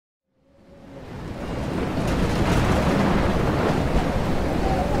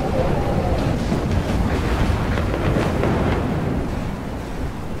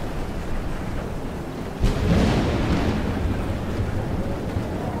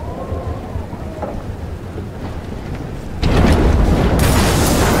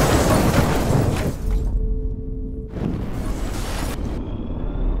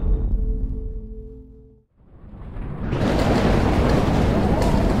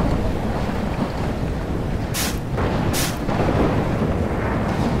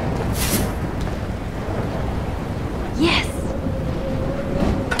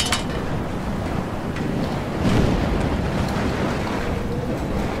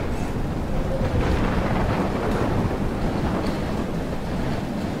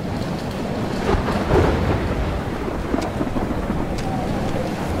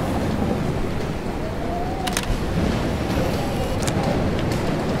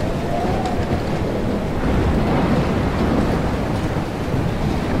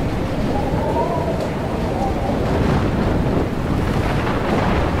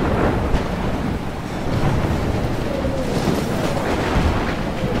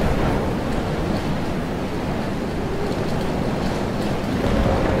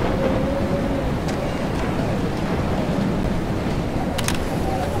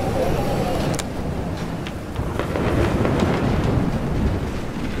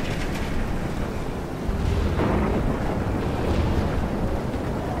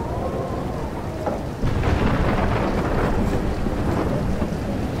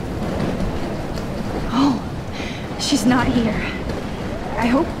not here. I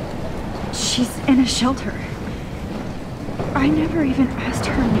hope she's in a shelter. I never even asked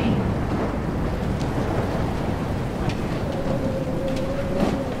her name.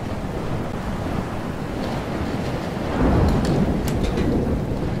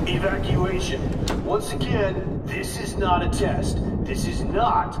 Evacuation. Once again, this is not a test. This is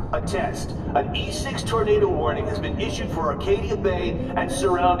not a test. An E6 tornado warning has been issued for Arcadia Bay and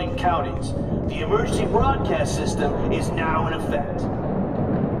surrounding counties. The emergency broadcast system is now in effect.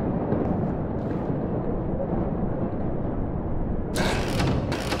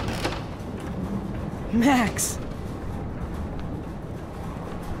 Max!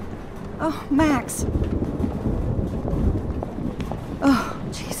 Oh, Max! Oh,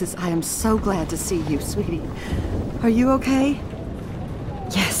 Jesus, I am so glad to see you, sweetie. Are you okay?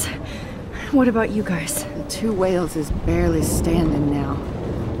 Yes. What about you guys? The Two Whales is barely standing now.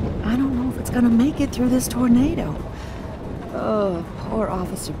 I don't know if it's gonna make it through this tornado. Oh, poor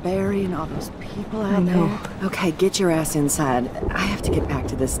Officer Barry and all those people out there. Okay, get your ass inside. I have to get back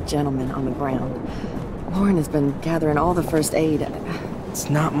to this gentleman on the ground. Lauren has been gathering all the first aid. It's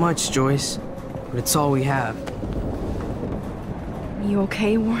not much, Joyce, but it's all we have. You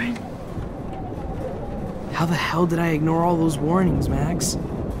okay, Warren? How the hell did I ignore all those warnings, Max?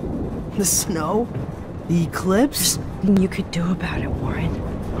 The snow? The eclipse? Nothing you could do about it, Warren.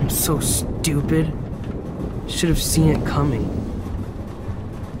 I'm so stupid. Should have seen it coming.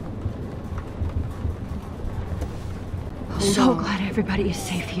 So glad everybody is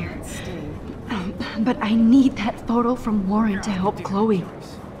safe here. But I need that photo from Lauren to help Chloe.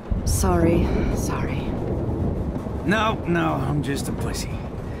 Sorry. No, I'm just a pussy.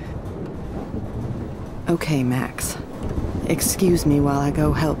 Okay, Max. Excuse me while I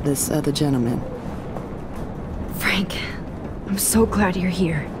go help this other gentleman. Frank, I'm so glad you're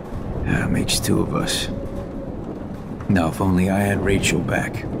here. Yeah, makes two of us. Now, if only I had Rachel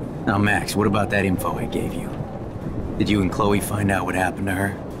back. Now, Max, what about that info I gave you? Did you and Chloe find out what happened to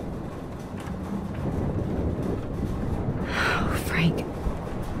her? Frank,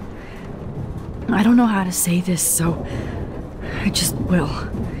 I don't know how to say this, so I just will.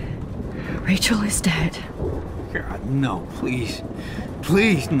 Rachel is dead. God, no, please.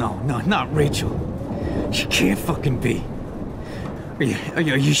 Please, no, not Rachel. She can't fucking be. Are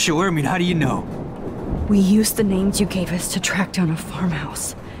you sure? I mean, how do you know? We used the names you gave us to track down a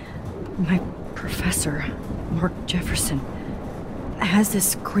farmhouse. My professor, Mark Jefferson, has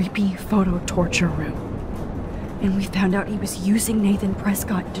this creepy photo torture room. And we found out he was using Nathan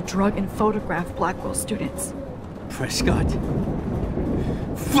Prescott to drug and photograph Blackwell students. Prescott?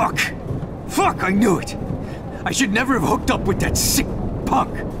 Fuck, I knew it! I should never have hooked up with that sick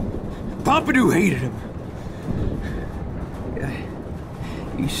punk! Pompidou hated him!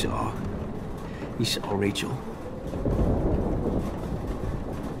 You saw Rachel?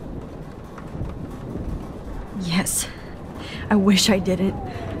 Yes. I wish I didn't.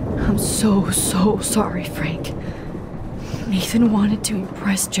 I'm so sorry, Frank. Nathan wanted to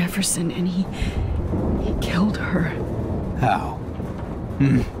impress Jefferson, and he killed her. How?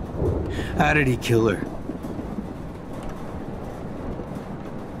 How did he kill her?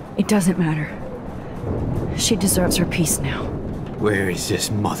 It doesn't matter. She deserves her peace now. Where is this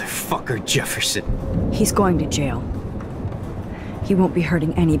motherfucker Jefferson? He's going to jail. He won't be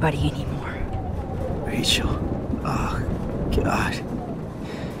hurting anybody anymore. Rachel. Oh, God.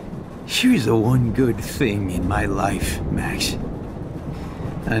 She was the one good thing in my life, Max.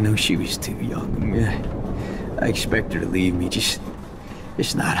 I know she was too young. I expect her to leave me, just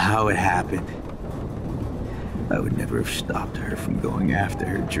not how it happened. I would never have stopped her from going after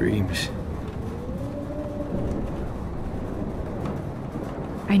her dreams.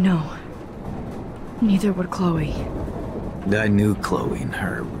 I know. Neither would Chloe. I knew Chloe and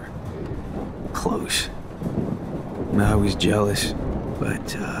her were close. I was jealous,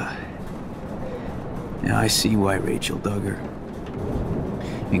 but, now I see why Rachel dug her.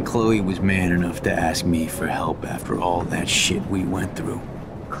 And Chloe was man enough to ask me for help after all that shit we went through.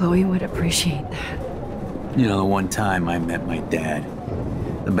 Chloe would appreciate that. You know, the one time I met my dad,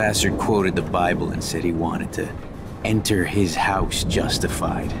 the bastard quoted the Bible and said he wanted to enter his house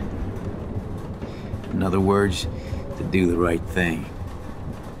justified. In other words, to do the right thing.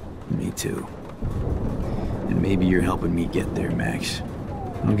 Me too. And maybe you're helping me get there, Max.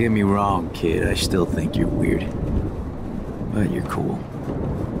 Don't get me wrong, kid, I still think you're weird. But you're cool.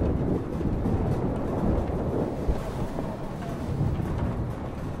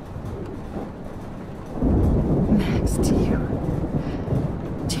 Max, do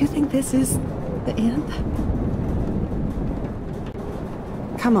you think this is the end?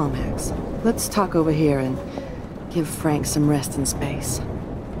 Come on, Max. Let's talk over here and Give Frank some rest and space.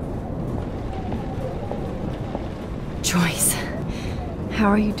 Joyce, how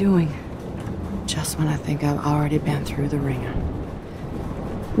are you doing? Just when I think I've already been through the ringer.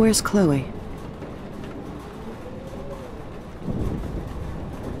 Where's Chloe?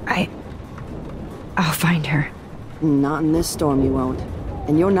 I'll find her. Not in this storm, you won't.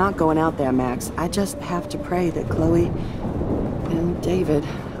 And you're not going out there, Max. I just have to pray that Chloe and David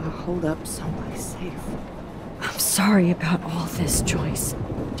are holed up someplace safe. I'm sorry about all this, Joyce.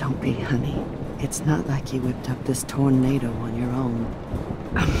 Don't be, honey. It's not like you whipped up this tornado on your own.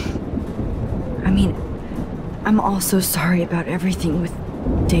 I'm also sorry about everything with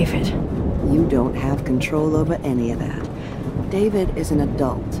David. You don't have control over any of that. David is an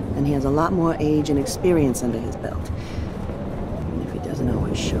adult, and he has a lot more age and experience under his belt. Even if he doesn't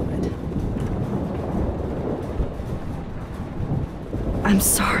always show it. I'm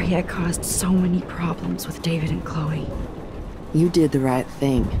sorry I caused so many problems with David and Chloe. You did the right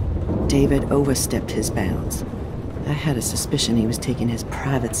thing. David overstepped his bounds. I had a suspicion he was taking his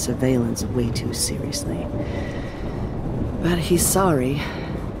private surveillance way too seriously. But he's sorry,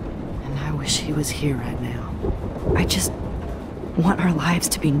 and I wish he was here right now. I just want our lives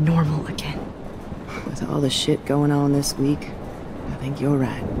to be normal again. With all the shit going on this week, I think you're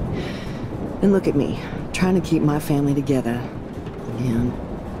right. And look at me, trying to keep my family together. Again.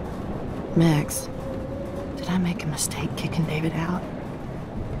 Max, did I make a mistake kicking David out?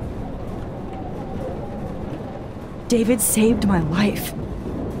 David saved my life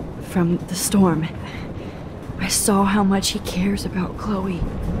from the storm. I saw how much he cares about Chloe,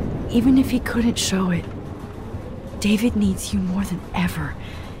 even if he couldn't show it. David needs you more than ever,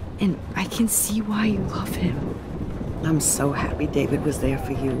 and I can see why you love him. I'm so happy David was there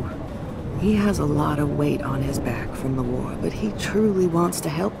for you. He has a lot of weight on his back from the war, but he truly wants to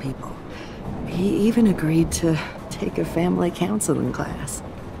help people. He even agreed to take a family counseling class.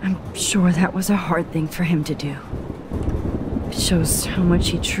 I'm sure that was a hard thing for him to do. It shows how much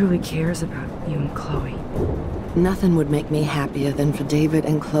he truly cares about you and Chloe. Nothing would make me happier than for David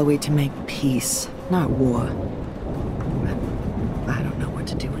and Chloe to make peace, not war. But I don't know what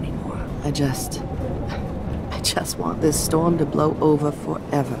to do anymore. I just want this storm to blow over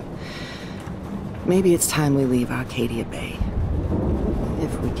forever. Maybe it's time we leave Arcadia Bay.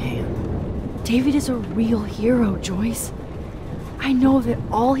 If we can. David is a real hero, Joyce. I know that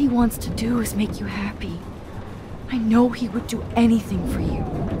all he wants to do is make you happy. I know he would do anything for you.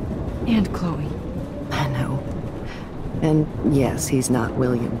 And Chloe. I know. And yes, he's not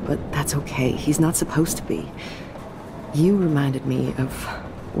William, but that's okay. He's not supposed to be. You reminded me of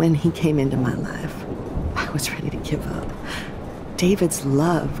when he came into my life. I was ready to give up. David's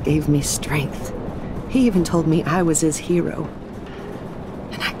love gave me strength. He even told me I was his hero.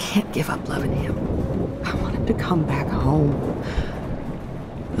 And I can't give up loving him. I want him to come back home.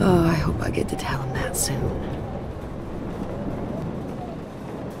 Oh, I hope I get to tell him that soon.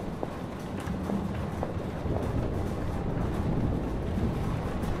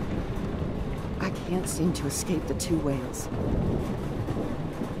 I can't seem to escape the two whales.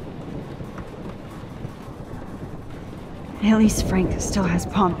 At least Frank still has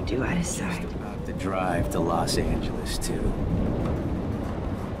Pompidou at his side. About to drive to Los Angeles, too.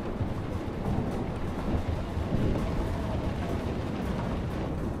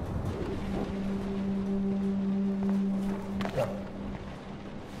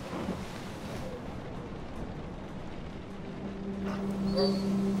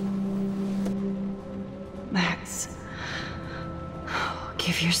 Max,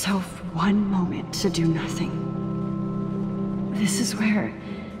 give yourself one moment to do nothing. This is where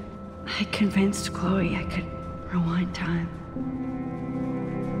I convinced Chloe I could rewind time.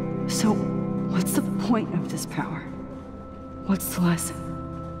 So, what's the point of this power? What's the lesson?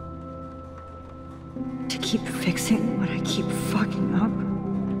 To keep fixing what I keep fucking up?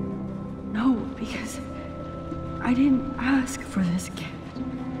 No, because I didn't ask for this gift.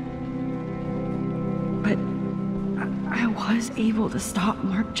 But I was able to stop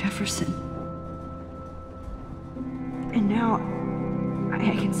Mark Jefferson. And now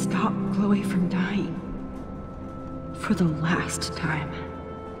I can stop Chloe from dying. For the last time.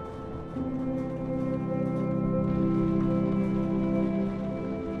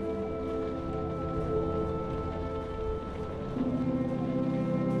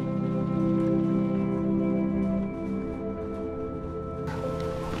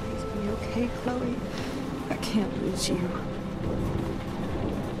 Please be okay, Chloe. I can't lose you.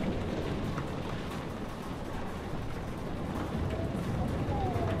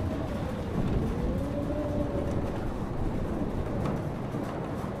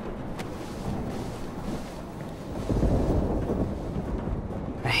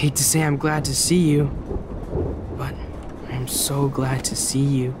 hate to say I'm glad to see you, but I'm so glad to see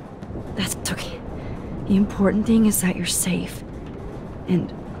you. That's okay. The important thing is that you're safe.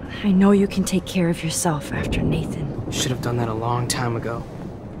 And I know you can take care of yourself after Nathan. Should have done that a long time ago.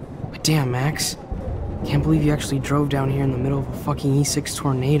 But damn, Max. Can't believe you actually drove down here in the middle of a fucking E6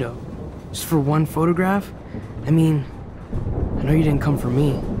 tornado. Just for one photograph? I mean, I know you didn't come for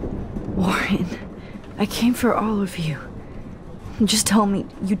me. Warren, I came for all of you. Just tell me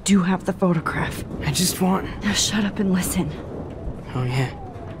you do have the photograph. I just want... Now shut up and listen. Oh yeah.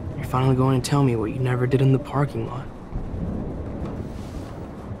 You're finally going to tell me what you never did in the parking lot.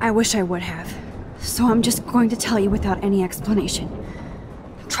 I wish I would have. So I'm just going to tell you without any explanation.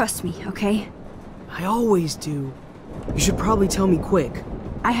 Trust me, okay? I always do. You should probably tell me quick.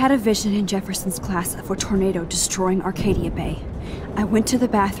 I had a vision in Jefferson's class of a tornado destroying Arcadia Bay. I went to the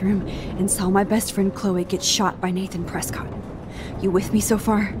bathroom and saw my best friend Chloe get shot by Nathan Prescott. You with me so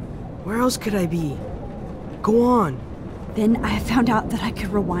far? Where else could I be? Go on. Then I found out that I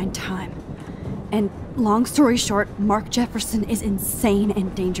could rewind time. And long story short, Mark Jefferson is insane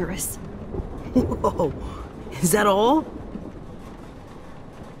and dangerous. Whoa, is that all?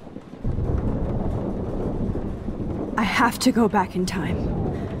 I have to go back in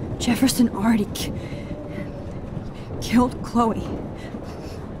time. Jefferson already killed Chloe.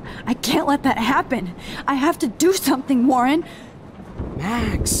 I can't let that happen. I have to do something, Warren.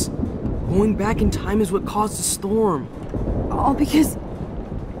 Max, going back in time is what caused the storm. All because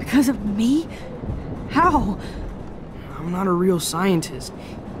of me? How? I'm not a real scientist,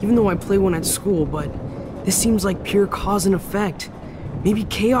 even though I play one at school, but this seems like pure cause and effect. Maybe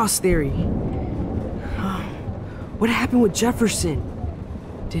chaos theory. What happened with Jefferson?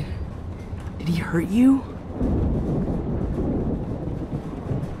 Did he hurt you?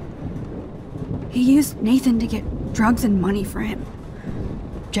 He used Nathan to get drugs and money for him.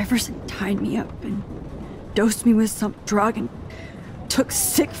 Jefferson tied me up and dosed me with some drug and took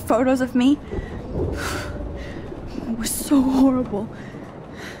sick photos of me. It was so horrible.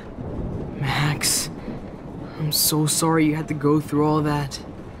 Max, I'm so sorry you had to go through all that.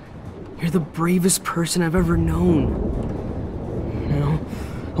 You're the bravest person I've ever known. You know,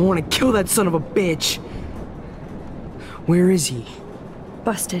 I want to kill that son of a bitch. Where is he?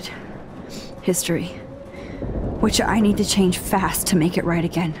 Busted. History. Which I need to change fast to make it right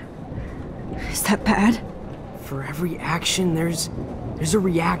again. Is that bad? For every action, there's a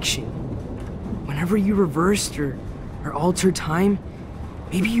reaction. Whenever you reversed or altered time,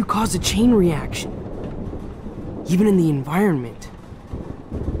 maybe you caused a chain reaction. Even in the environment.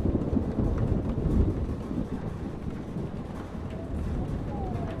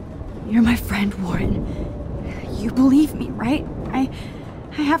 You're my friend, Warren. You believe me, right? I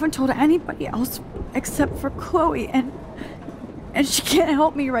haven't told anybody else except for Chloe, and she can't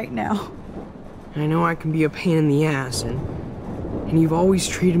help me right now. I know I can be a pain in the ass, and you've always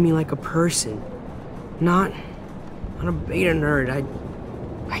treated me like a person. Not a beta nerd.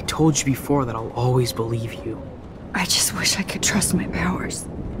 I told you before that I'll always believe you. I just wish I could trust my powers.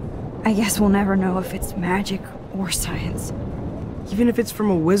 I guess we'll never know if it's magic or science. Even if it's from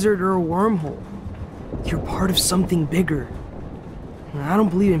a wizard or a wormhole, you're part of something bigger. I don't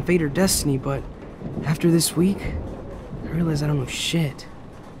believe in fate or destiny, but after this week, I realize I don't know shit.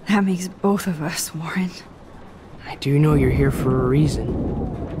 That makes both of us, Warren. I do know you're here for a reason,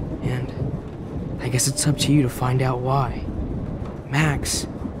 and I guess it's up to you to find out why. Max,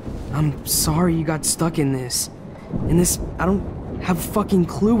 I'm sorry you got stuck in this. I don't have a fucking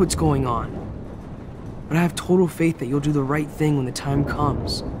clue what's going on. But I have total faith that you'll do the right thing when the time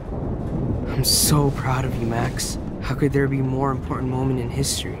comes. I'm so proud of you, Max. How could there be a more important moment in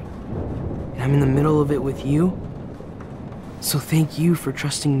history? And I'm in the middle of it with you? So thank you for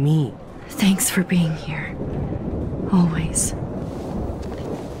trusting me. Thanks for being here. Always.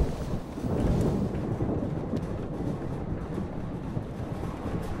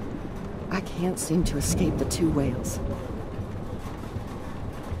 I can't seem to escape the two whales.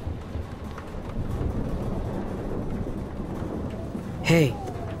 Hey,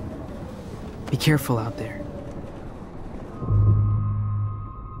 be careful out there.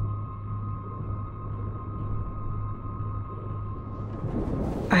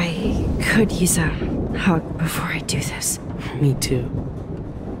 I could use a hug before I do this. Me too.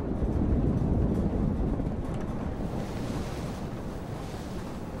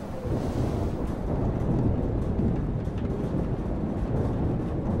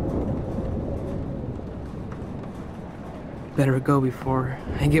 Better go before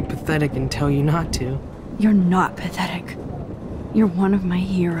I get pathetic and tell you not to. You're not pathetic. You're one of my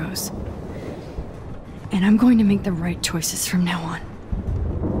heroes. And I'm going to make the right choices from now on.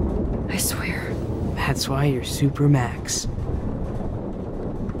 swear. That's why you're Super Max.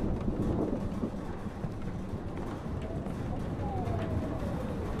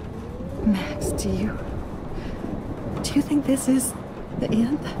 Max, do you think this is the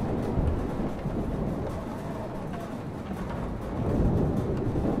end?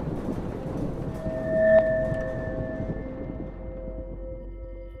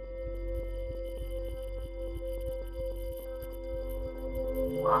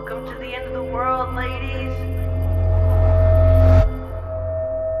 Welcome to the end of the world, ladies.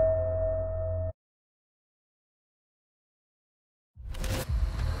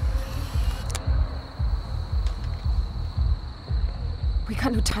 We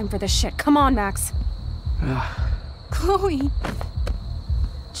got no time for this shit. Come on, Max. Chloe.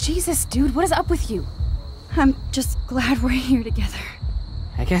 Jesus, dude, what is up with you? I'm just glad we're here together.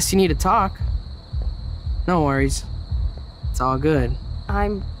 I guess you need to talk. No worries. It's all good.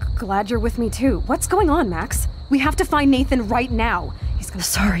 I'm glad you're with me too. What's going on, Max? We have to find Nathan right now. He's gonna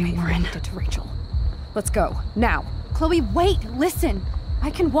Sorry, Warren. did to Rachel. Let's go now. Chloe, wait, listen. I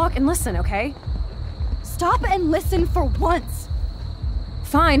can walk and listen, okay? Stop and listen for once.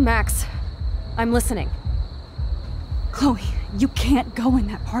 Fine, Max. I'm listening. Chloe, you can't go in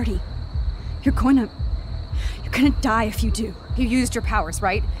that party. You're gonna die if you do. You used your powers,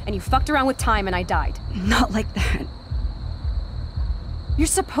 right? And you fucked around with time and I died. Not like that. You're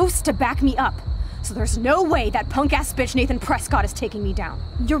supposed to back me up. So there's no way that punk-ass bitch Nathan Prescott is taking me down.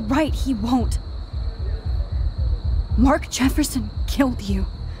 You're right, he won't. Mark Jefferson killed you.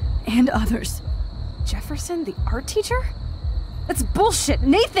 And others. Jefferson, the art teacher? That's bullshit.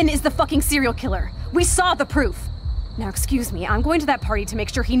 Nathan is the fucking serial killer. We saw the proof. Now, excuse me, I'm going to that party to make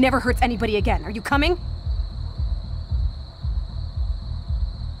sure he never hurts anybody again. Are you coming?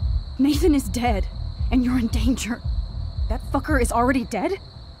 Nathan is dead, and you're in danger. That fucker is already dead?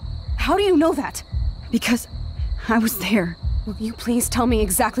 How do you know that? Because I was there. Will you please tell me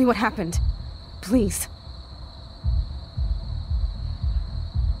exactly what happened? Please.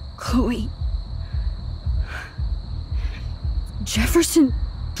 Chloe. Jefferson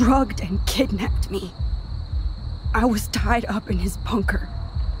drugged and kidnapped me. I was tied up in his bunker.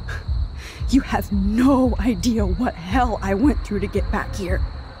 You have no idea what hell I went through to get back here.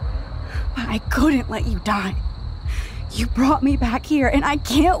 But I couldn't let you die. You brought me back here, and I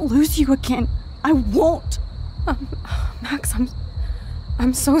can't lose you again. I won't. Max,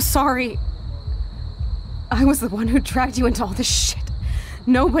 I'm so sorry. I was the one who dragged you into all this shit.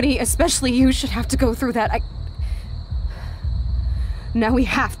 Nobody, especially you, should have to go through that. Now we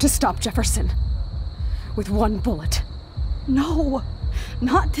have to stop Jefferson. With one bullet. No,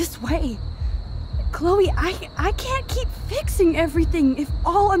 not this way. Chloe, I can't keep fixing everything if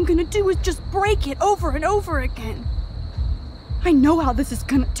all I'm gonna do is just break it over and over again. I know how this is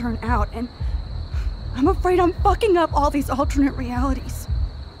gonna turn out, and I'm afraid I'm fucking up all these alternate realities.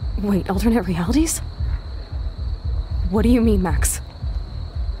 Wait, alternate realities? What do you mean, Max?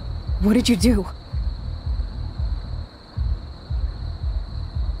 What did you do?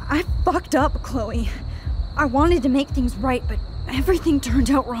 I fucked up, Chloe. I wanted to make things right, but everything turned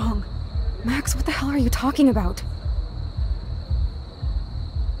out wrong. Max, what the hell are you talking about?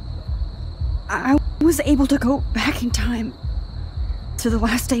 I was able to go back in time to the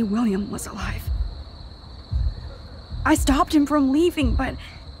last day William was alive. I stopped him from leaving,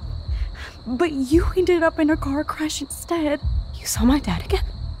 but you ended up in a car crash instead. You saw my dad again?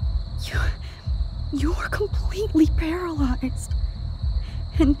 You were completely paralyzed.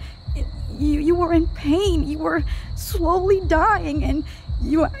 And you were in pain. You were slowly dying, and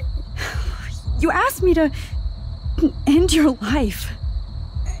you asked me to end your life.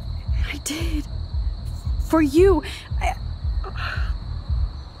 I did. For you.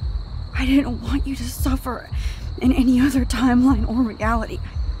 I didn't want you to suffer in any other timeline or reality.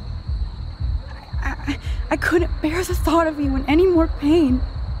 I couldn't bear the thought of you in any more pain.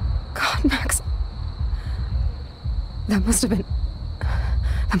 God, Max. That must have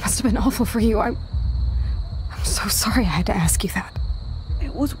been awful for you. I'm so sorry I had to ask you that.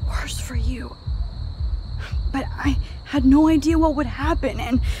 It was worse for you. But I had no idea what would happen,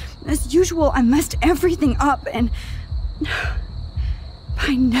 and as usual, I messed everything up, and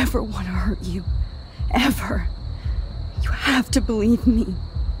I never want to hurt you. Ever. You have to believe me.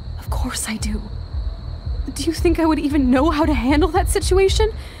 Of course I do. Do you think I would even know how to handle that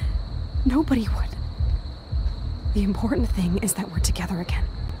situation? Nobody would. The important thing is that we're together again.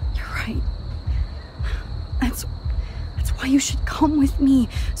 You're right. That's why you should come with me,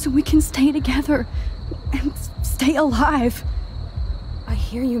 so we can stay together and stay alive. I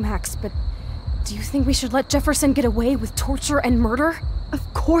hear you, Max, but do you think we should let Jefferson get away with torture and murder?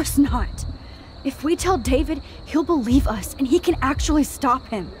 Of course not. If we tell David, he'll believe us and he can actually stop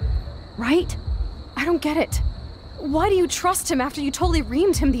him. Right? I don't get it. Why do you trust him after you totally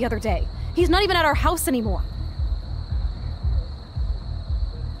reamed him the other day? He's not even at our house anymore.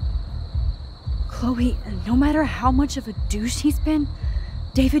 Chloe, no matter how much of a douche he's been,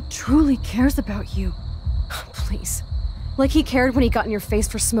 David truly cares about you. Please. Like he cared when he got in your face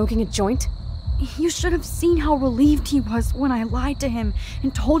for smoking a joint? You should have seen how relieved he was when I lied to him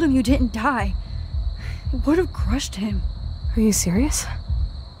and told him you didn't die. It would have crushed him. Are you serious?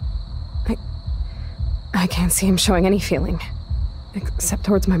 I can't see him showing any feeling. Except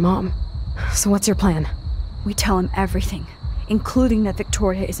towards my mom. So what's your plan? We tell him everything, including that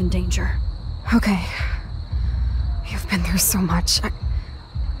Victoria is in danger. Okay. You've been through so much.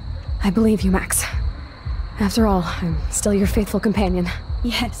 I believe you, Max. After all, I'm still your faithful companion.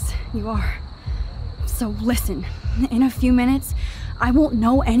 Yes, you are. So listen, in a few minutes, I won't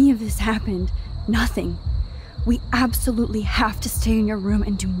know any of this happened. Nothing. We absolutely have to stay in your room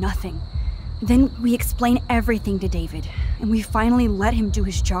and do nothing. Then we explain everything to David, and we finally let him do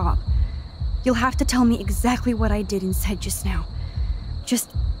his job. You'll have to tell me exactly what I did and said just now.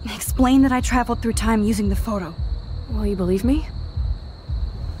 Just explain that I traveled through time using the photo. Will you believe me?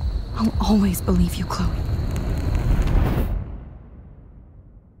 I'll always believe you, Chloe.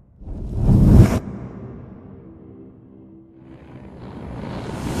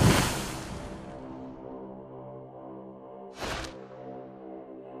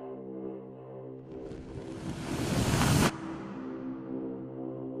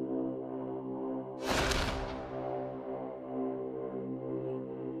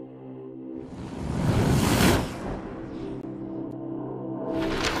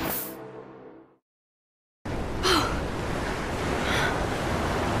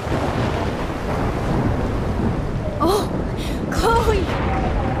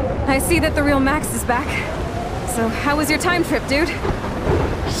 I see that the real Max is back. So how was your time trip, dude?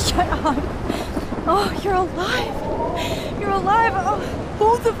 Shut up. Oh, you're alive. You're alive. Oh,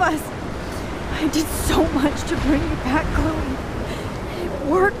 both of us. I did so much to bring you back, Chloe. It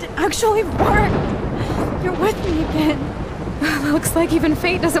worked. It actually worked. You're with me again. Looks like even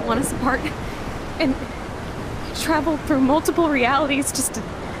fate doesn't want us apart. And I traveled through multiple realities just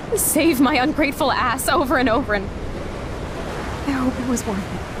to save my ungrateful ass over and over, and I hope it was worth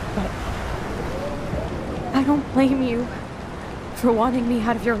it. But I don't blame you for wanting me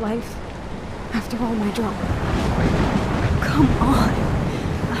out of your life after all my drama. Come on.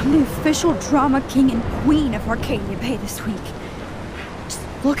 I'm the official drama king and queen of Arcadia Bay this week. Just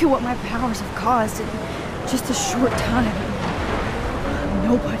look at what my powers have caused in just a short time.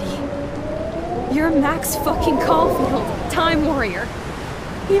 Nobody. You're Max fucking Caulfield, Time Warrior.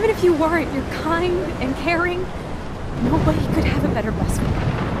 Even if you weren't, you're kind and caring. Nobody could have a better best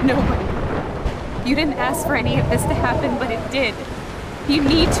friend. Nobody. You didn't ask for any of this to happen, but it did. You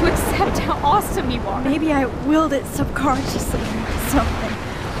need to accept how awesome you are. Maybe I willed it subconsciously or something.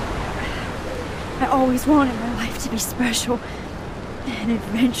 I always wanted my life to be special. An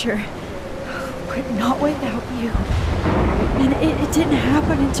adventure. But not without you. And it didn't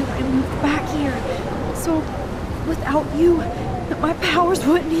happen until I moved back here. So, without you, my powers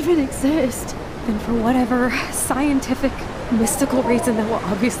wouldn't even exist. And for whatever scientific, mystical reason that we'll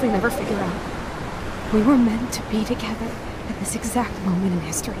obviously never figure out, we were meant to be together at this exact moment in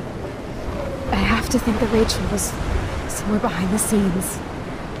history. I have to think that Rachel was somewhere behind the scenes,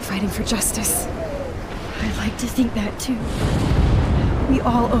 fighting for justice. I'd like to think that too. We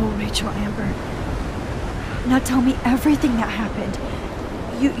all owe Rachel Amber. Now tell me everything that happened.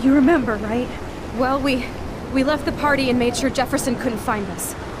 You remember, right? Well, we left the party and made sure Jefferson couldn't find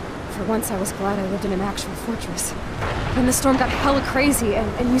us. For once, I was glad I lived in an actual fortress. Then the storm got hella crazy,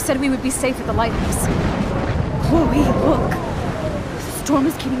 and you said we would be safe at the lighthouse. Chloe, look! The storm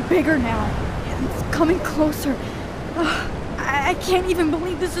is getting bigger now. It's coming closer. I can't even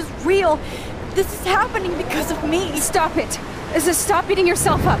believe this is real. This is happening because of me. Stop it! Stop beating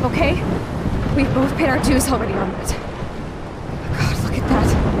yourself up, okay? We've both paid our dues already on that. God, look at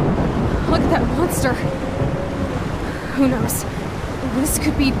that. Look at that monster. Who knows? This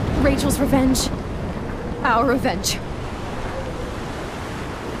could be Rachel's revenge. Our revenge.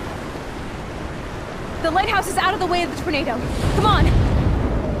 The lighthouse is out of the way of the tornado. Come on!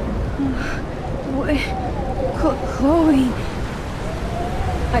 Chloe...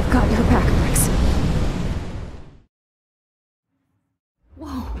 I've got your back, Max.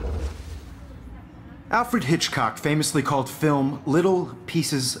 Whoa. Alfred Hitchcock famously called film little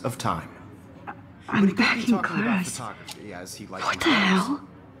pieces of time. I'm back in class. As he What the hell?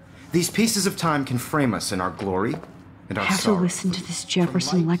 These pieces of time can frame us in our glory and our have to sorrow. listen to this From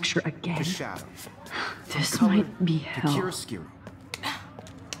Jefferson light lecture to again. shadow. This Color might be to hell. chiaroscuro.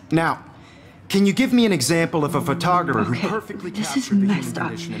 Now, can you give me an example of a photographer who Okay, perfectly this is captured the human messed up.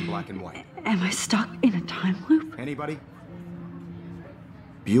 condition in black and white? Am I stuck in a time loop? Anybody?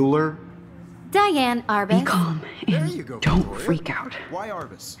 Bueller? Diane Be Arbus. calm There and you go, don't Victoria. freak out. Why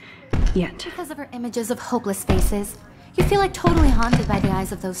Arbus? Yet. Because of her images of hopeless faces, you feel like totally haunted by the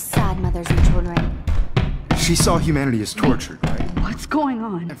eyes of those sad mothers and children. She saw humanity as tortured, right? What's going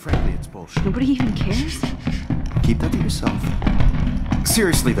on? And frankly, it's bullshit. Nobody even cares? Keep that to yourself.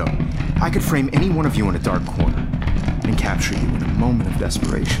 Seriously, though, I could frame any one of you in a dark corner and capture you in a moment of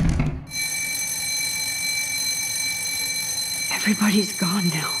desperation. Everybody's gone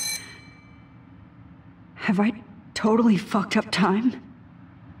now. Have I totally fucked up time?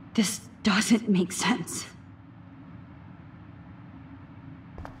 This doesn't make sense.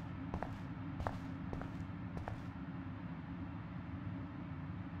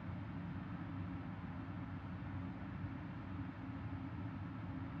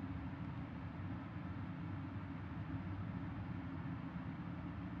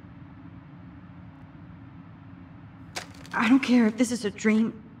 I don't care if this is a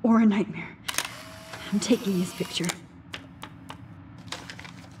dream or a nightmare. I'm taking this picture.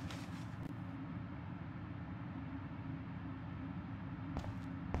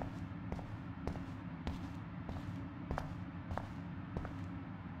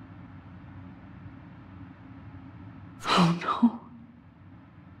 Oh no.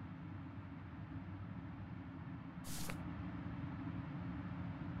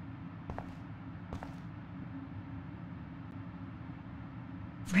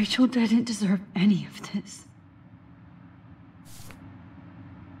 Rachel didn't deserve any of this.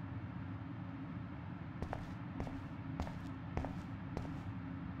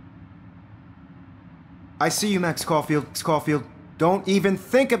 I see you, Max Caulfield. Caulfield, don't even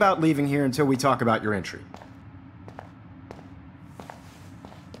think about leaving here until we talk about your entry.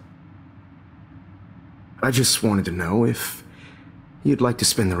 I just wanted to know if you'd like to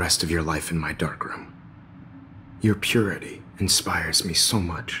spend the rest of your life in my darkroom. Your purity inspires me so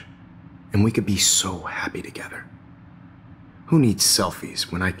much, and we could be so happy together. Who needs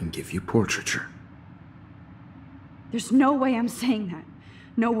selfies when I can give you portraiture? There's no way I'm saying that.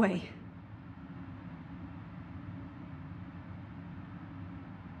 No way.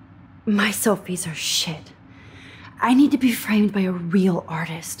 My selfies are shit. I need to be framed by a real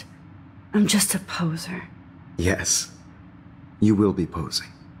artist. I'm just a poser. Yes, you will be posing.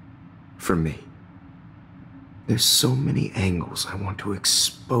 For me. There's so many angles I want to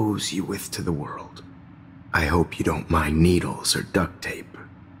expose you with to the world. I hope you don't mind needles or duct tape.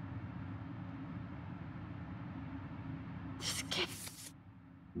 This kid.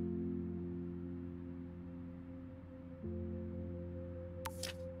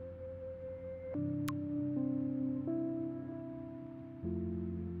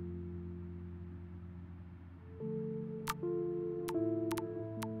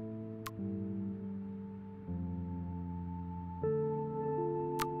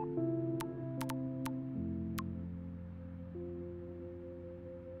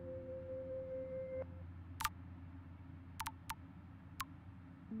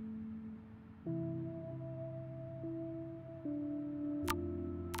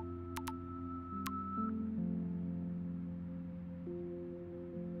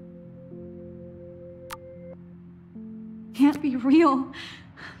 Can't be real.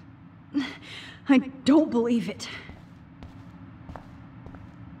 I don't believe it.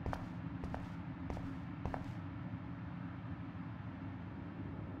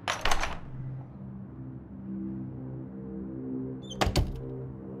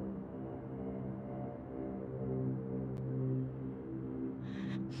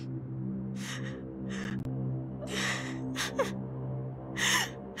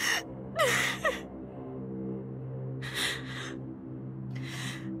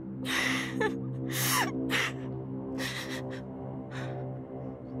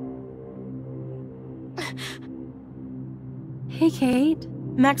 Hey, Kate.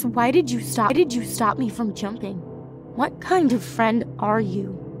 Max, why did you stop me from jumping? What kind of friend are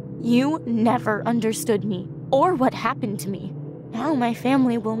you? You never understood me, or what happened to me. Now my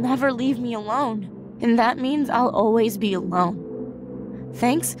family will never leave me alone, and that means I'll always be alone.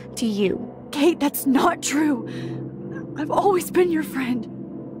 Thanks to you. Kate, that's not true. I've always been your friend.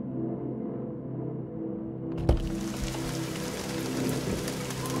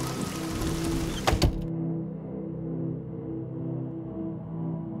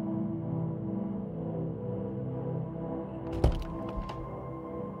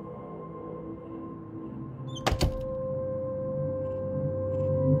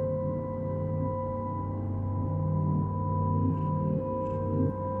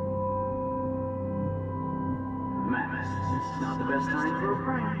 Just time for a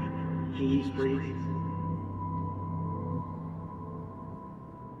prank. Keys, please.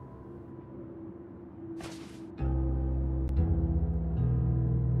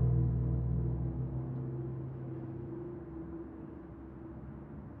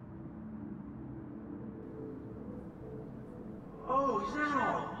 Oh, is that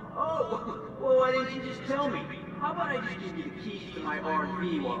all? Oh, well, why didn't you just tell me? How about I just give you the keys to my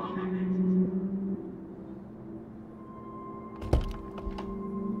RV while I'm at it?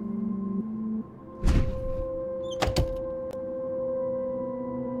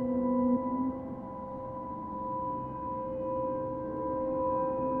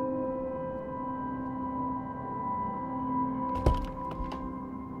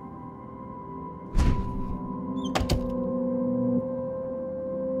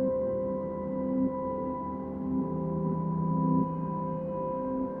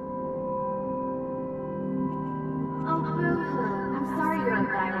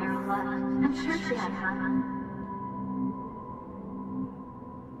 I'm sure she had fun.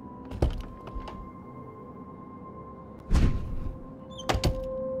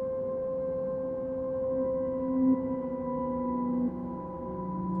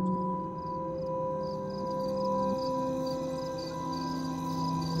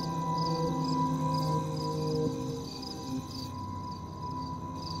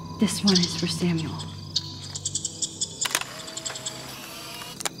 This one is for Samuel.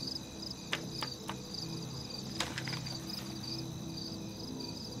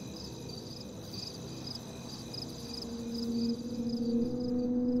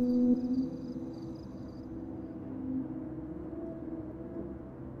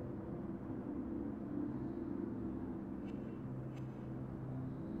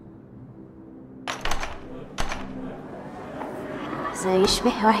 زي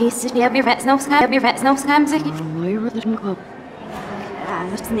يشبه راح يصير يا بيرفع نفسها بيرفع نفسها زي ما يرد المقاب.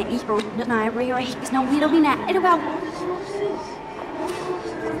 بس نعيش روحنا رايح بس نوي لو بينا إلو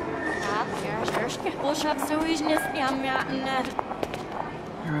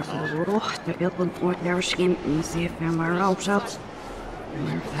روح تقبل ورشين نسيف ما روشات.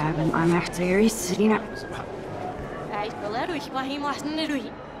 مرتبا أنا احتياري سرينا. عايش بلا روح وهي محسن روح.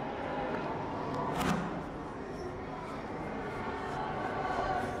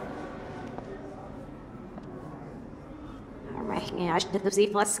 عشان تبزي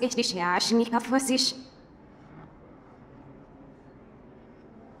فاسكش ليش عشان يكفوسيش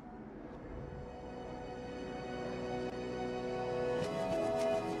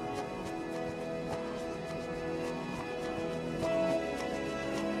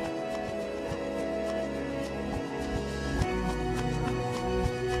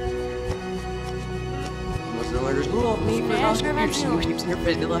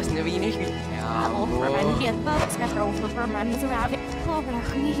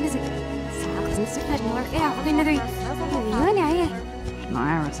ما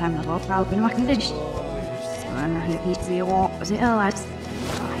أعرف سامي غوطة وبين وقت ندش. أنا هني زي وق زي ألاس.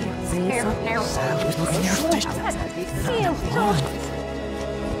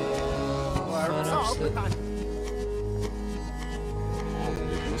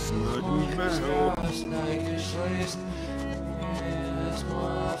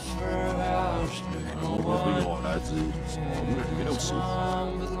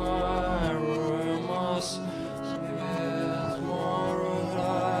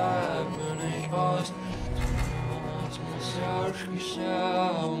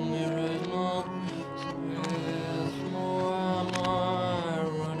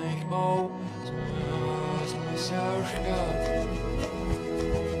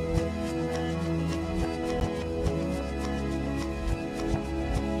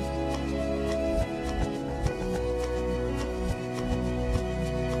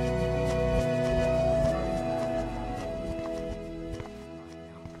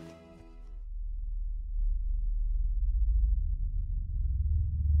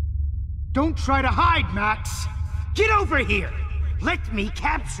 Don't try to hide, Max! Get over here! Let me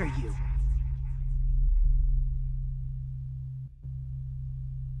capture you!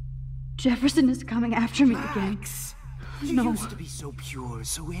 Jefferson is coming after me again. Max, you used to be so pure,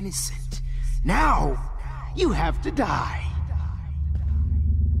 so innocent. Now, you have to die.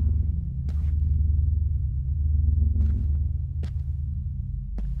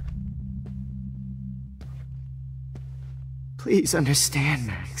 Please understand,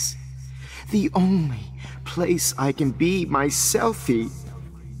 Max. The only place I can be myself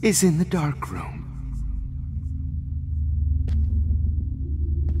is in the dark room.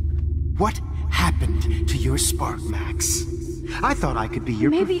 What happened to your spark, Max? I thought I could be your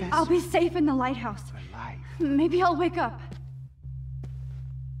Maybe professor. I'll be safe in the lighthouse. Maybe I'll wake up.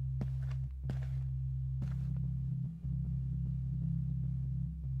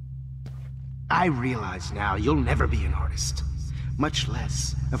 I realize now you'll never be an artist, much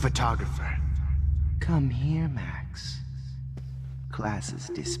less a photographer. Come here, Max. Class is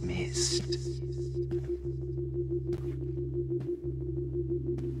dismissed.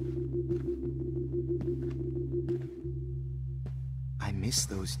 I miss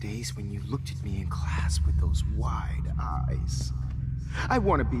those days when you looked at me in class with those wide eyes. I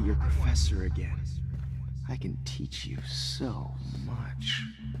want to be your professor again. I can teach you so much.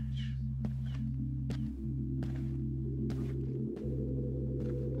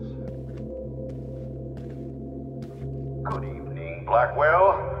 Good evening,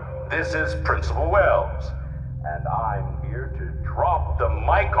 Blackwell. This is Principal Wells, and I'm here to drop the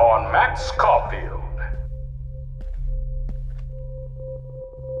mic on Max Caulfield.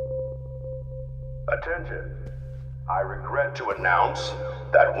 Attention. I regret to announce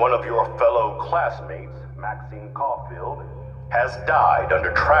that one of your fellow classmates, Maxine Caulfield, has died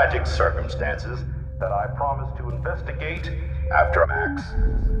under tragic circumstances that I promised to investigate after Max.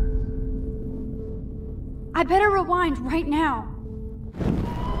 I better rewind right now.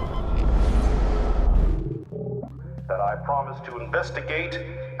 That I promised to investigate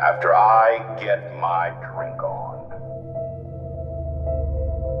after I get my drink on.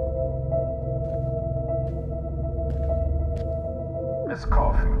 Miss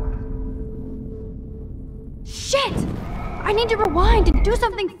Caulfield. Shit! I need to rewind and do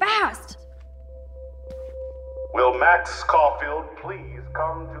something fast! Will Max Caulfield please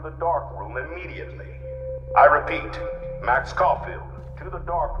come to the dark room immediately? I repeat, Max Caulfield, to the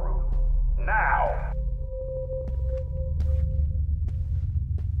dark room. Now!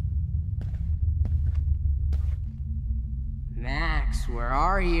 Max, where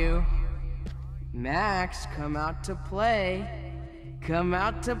are you? Max, come out to play. Come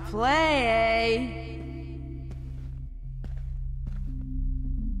out to play.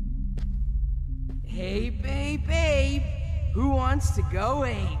 Hey, babe. Who wants to go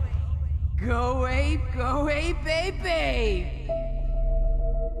ape? Go ape, babe.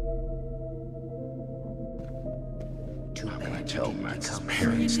 How can I tell Max's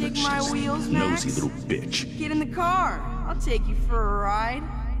parents that Dig my she's wheels, a nosy Max? little bitch? Get in the car. I'll take you for a ride.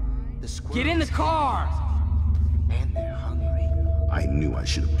 Get in the car. And they're hungry. I knew I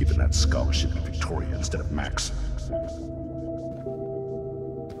should have given that scholarship to Victoria instead of Max.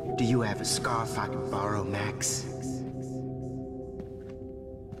 Do you have a scarf I can borrow, Max?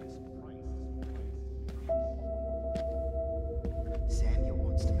 Samuel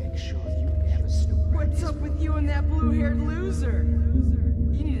wants to make sure you never snoop around. What's up with you and that blue-haired loser?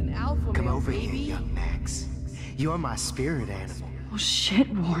 You need an alpha Come male, over baby. here, young Max. You're my spirit animal. Oh shit,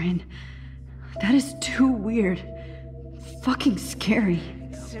 Warren. That is too weird. Fucking scary.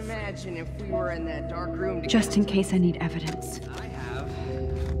 Just imagine if we were in that dark room together. Just in case I need evidence. I have.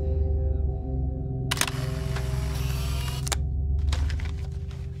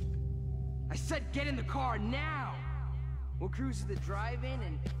 I said get in the car now! We'll cruise to the drive-in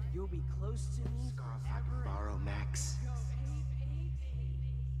and you'll be close to me Scarf I can borrow, Max.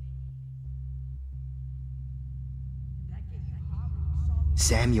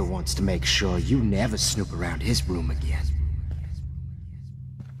 Samuel wants to make sure you never snoop around his room again.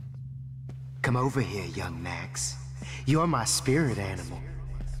 Come over here, young Max. You're my spirit animal.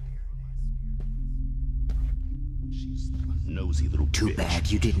 She's a nosy little bitch. Too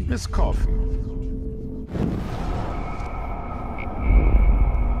bad you didn't. Miss Caulfield.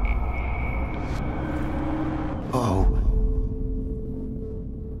 Oh.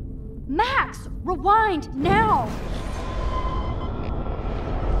 Max! Rewind now!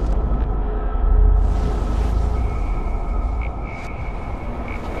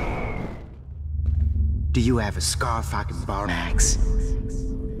 Do you have a scarf I can borrow, Max?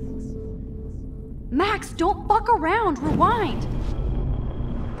 Max, don't fuck around! Rewind!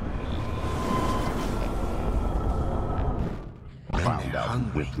 Found out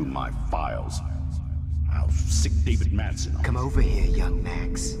who went through my files. I'll sick David Madsen on. Come over here, young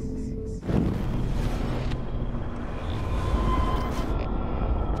Max.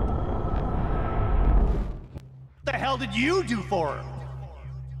 What the hell did you do for her?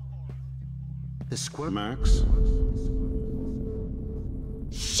 The squirrel. Max?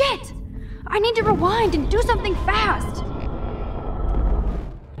 Shit! I need to rewind and do something fast!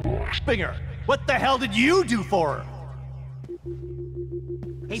 Spinger, what the hell did you do for her?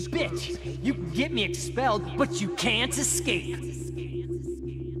 Hey, bitch! You can get me expelled, but you can't escape!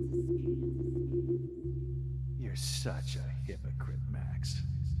 You're such a hypocrite, Max.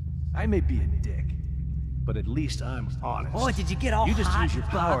 I may be a dick, But at least I'm honest. Oh, did you get all You just hot use your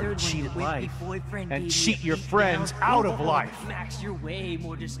and power bothered to when cheat your at wimpy life boyfriend and gave cheat you your a beat friends down? out of Oh, life. Max, you're way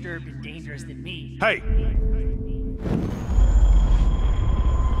more disturbed and dangerous than me. Hey!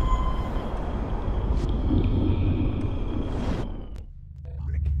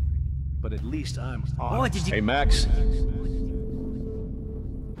 But at least I'm honest. Oh, did you... Hey, Max.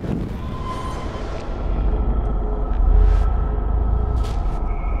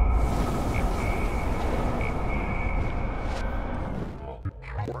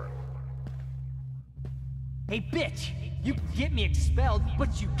 Hey, bitch! You can get me expelled,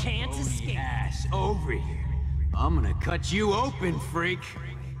 but you can't escape. Ass over here. I'm gonna cut you open, freak.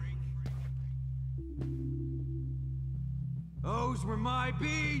 Those were my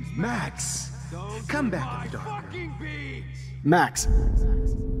beans, Max! Those Come were back my in the dark. fucking beans. Max!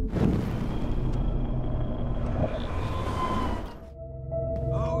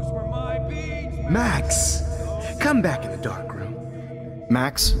 Those were my beans, Max! Come back in the dark room.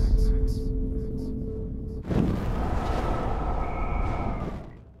 Max?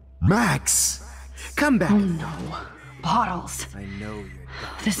 Max! Come back. Oh no. Bottles. I know you're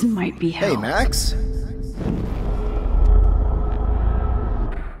dying. This might be hell. Hey, Max?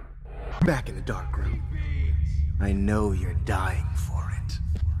 Back in the dark room. I know you're dying for it.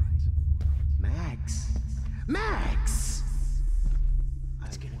 Max? Max!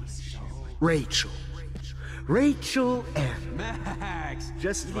 It's gonna be so... Rachel. Rachel and Max,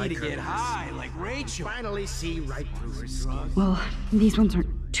 just you like need to her get high like Rachel. finally see right through her skin. Well, these ones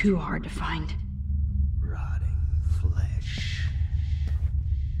aren't too hard to find. Rotting flesh.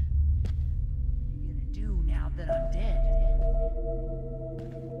 What are you gonna do now that I'm dead?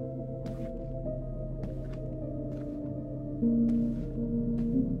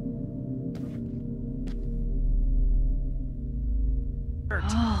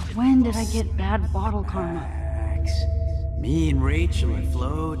 Oh, when did I get bad bottle karma? Max, me and Rachel are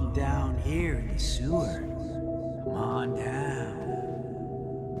floating down here in the sewer. Come on down.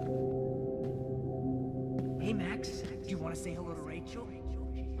 Hey, Max, do you want to say hello to Rachel?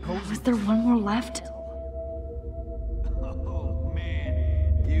 Was there one more left? Oh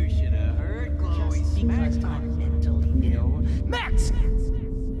man, you should have heard Chloe. Because I'm mentally ill. Max!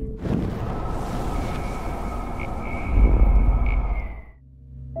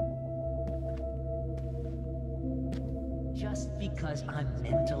 Just because I'm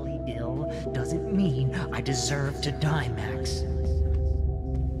mentally ill doesn't mean I deserve to die, Max.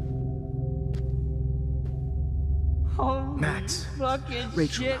 Holy Max. fucking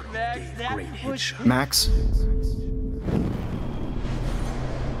Rachel shit, not Max. gave That great was... headshot. Max?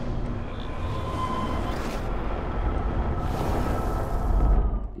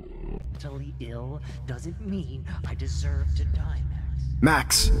 Mentally ill doesn't mean I deserve to die, Max.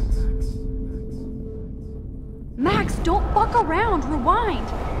 Max! Max, don't fuck around. Rewind.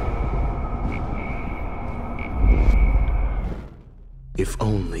 If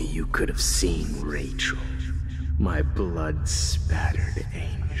only you could have seen Rachel, my blood-spattered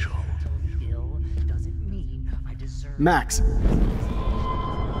angel. Mentally ill doesn't mean I deserve... Max!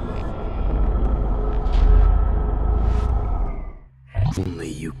 If only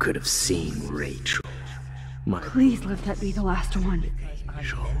you could have seen Rachel, my Please let that be the last one.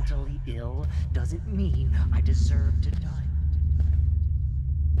 Because I'm mentally ill doesn't mean I deserve to die.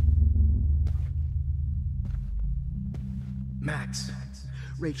 Max.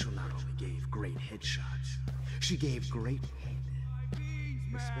 Rachel not only gave great headshots, she gave great head.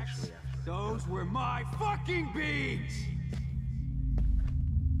 Especially after... Those were my fucking beans.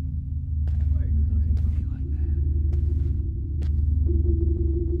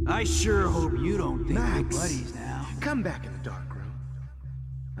 I sure hope you don't think we're Max, buddies now. come back in the dark room.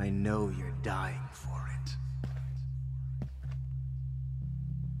 I know you're dying for it.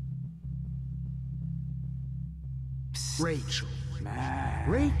 Rachel. Max.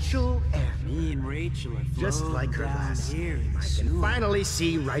 Rachel and Me and Rachel are just like her down last here name, in the I can sewer. finally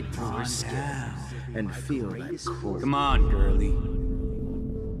see right through her On skin down. and feel that cold. Come on, girlie.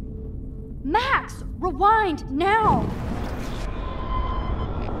 Max, rewind now.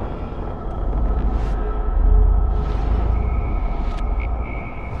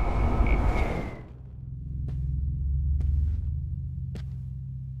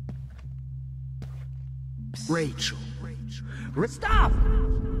 Rachel. Stop!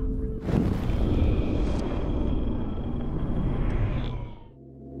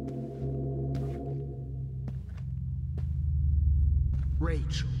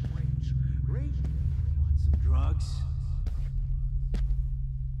 Rachel. Want some drugs?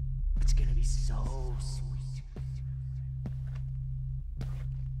 It's gonna be so sweet.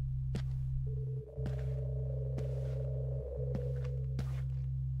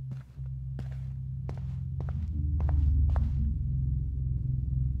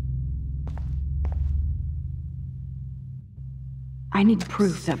 I need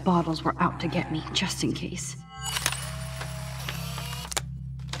proof that Bottles were out to get me, just in case.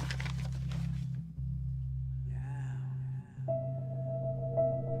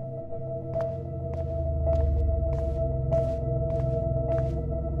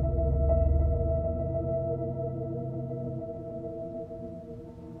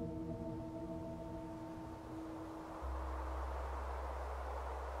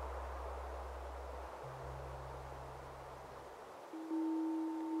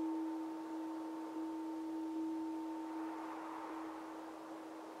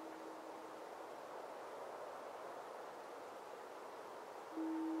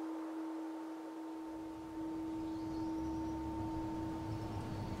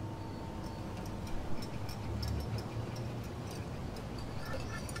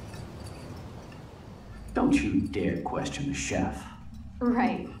 Don't you dare question the chef.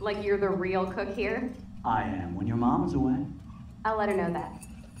 Right, like you're the real cook here? I am when your mom is away. I'll let her know that.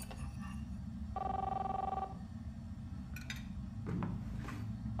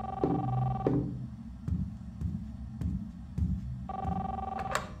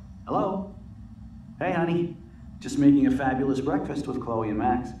 Hello? Hey, honey. Just making a fabulous breakfast with Chloe and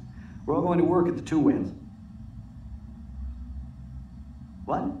Max. We're all going to work at the Two Whales.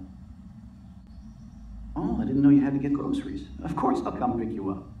 What? Oh, I didn't know you had to get groceries. Of course I'll come pick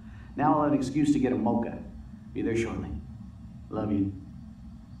you up. Now I'll have an excuse to get a mocha. Be there shortly. Love you.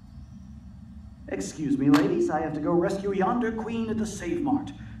 Excuse me, ladies. I have to go rescue yonder queen at the Save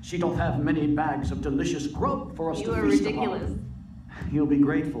Mart. She doth have many bags of delicious grub for us to feast upon. You are ridiculous. You'll be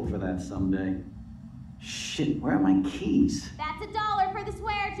grateful for that someday. Shit, where are my keys? That's $1 for the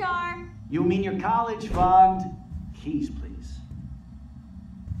swear jar. You mean your college fund? Keys, please.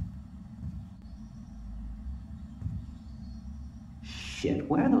 Shit,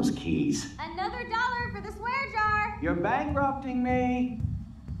 where are those keys? Another $1 for the swear jar. You're bankrupting me.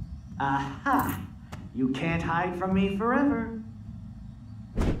 Aha! You can't hide from me forever.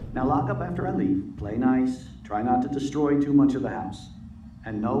 Now lock up after I leave. Play nice. Try not to destroy too much of the house.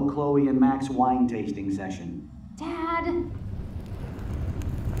 And no Chloe and Max wine tasting session. Dad.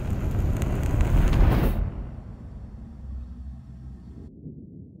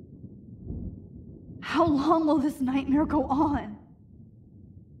 How long will this nightmare go on?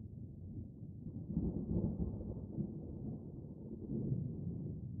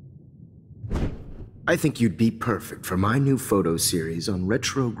 I think you'd be perfect for my new photo series on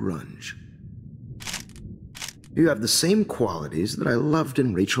retro grunge. You have the same qualities that I loved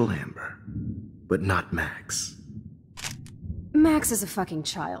in Rachel Amber, but not Max. Max is a fucking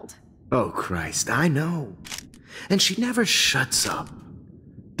child. Oh, Christ, I know. And she never shuts up,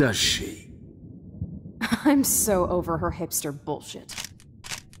 does she? I'm so over her hipster bullshit.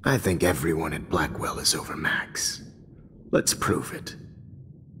 I think everyone at Blackwell is over Max. Let's prove it.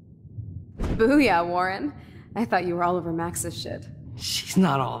 Booyah, Warren. I thought you were all over Max's shit. She's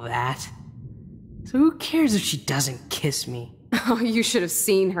not all that. So who cares if she doesn't kiss me? Oh, you should have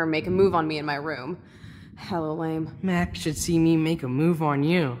seen her make a move on me in my room. Hella lame. Max should see me make a move on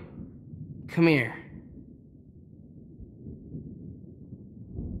you. Come here.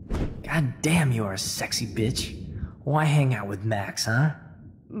 God damn, you are a sexy bitch. Why hang out with Max, huh?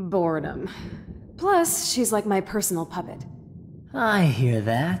 Boredom. Plus, she's like my personal puppet. I hear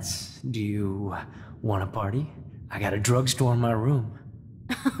that. Do you want a party? I got a drugstore in my room.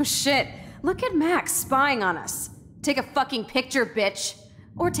 Oh shit. Look at Max spying on us. Take a fucking picture, bitch.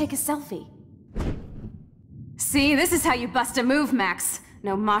 Or take a selfie. See, this is how you bust a move, Max.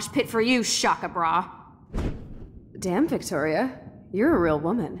 No mosh pit for you, Shaka Bra. Damn, Victoria. You're a real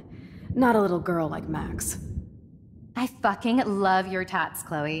woman. Not a little girl like Max. I fucking love your tats,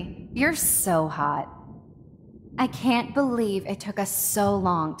 Chloe. You're so hot. I can't believe it took us so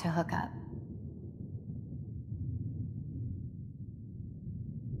long to hook up.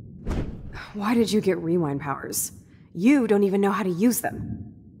 Why did you get rewind powers? You don't even know how to use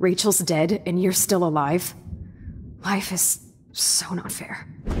them. Rachel's dead and you're still alive. Life is so not fair.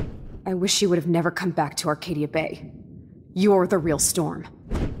 I wish you would have never come back to Arcadia Bay. You're the real Storm.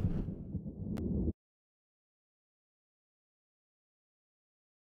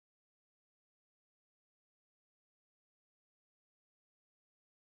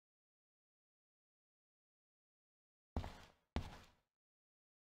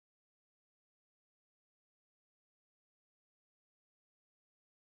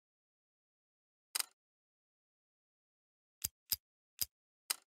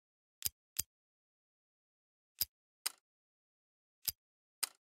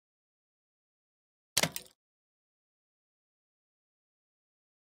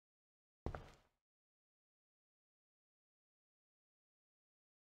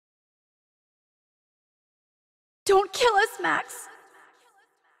 Don't kill us, Max!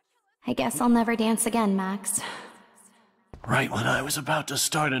 I guess I'll never dance again, Max. Right when I was about to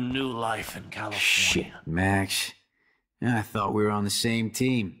start a new life in California. Shit, Max. I thought we were on the same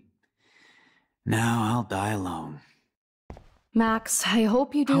team. Now I'll die alone. Max, I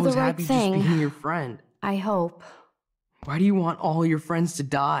hope you do I was the right happy thing. just being your friend. I hope. Why do you want all your friends to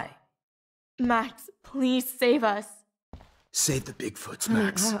die? Max, please save us. Save the Bigfoots, Honey,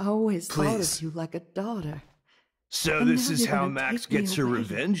 Max. I always thought Please. of you like a daughter. So And this now is you're how gonna Max take me gets her away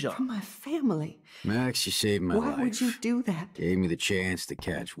revenge from on my family. Max, you saved my life. Why would you do that? Gave me the chance to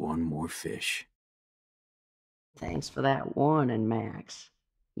catch one more fish. Thanks for that warning, Max.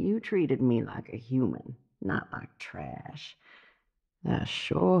 You treated me like a human, not like trash. I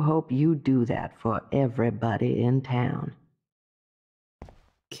sure hope you do that for everybody in town.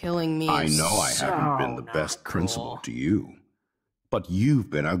 Killing me I is know I so haven't been the not best cool. principal to you, but you've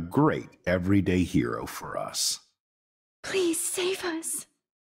been a great everyday hero for us. Please save us.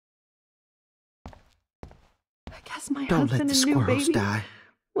 I guess my Don't let husband the and new squirrels baby die.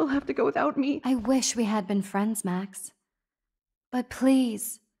 will have to go without me. I wish we had been friends, Max. But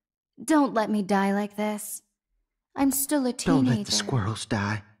please, don't let me die like this. I'm still a teenager. Don't let the squirrels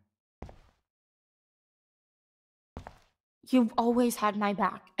die. You've always had my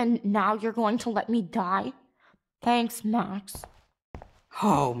back, and now you're going to let me die? Thanks, Max.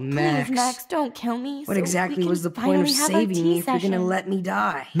 Oh, Max. Please, Max, don't kill me. What so exactly we can was the point of finally have our saving tea me if you're gonna session. let me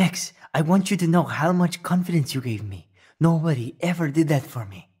die? Max, I want you to know how much confidence you gave me. Nobody ever did that for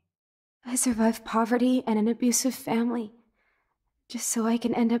me. I survived poverty and an abusive family, just so I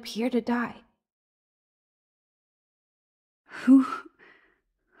can end up here to die. Who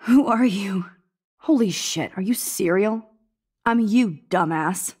are you? Holy shit, are you serial? I'm you,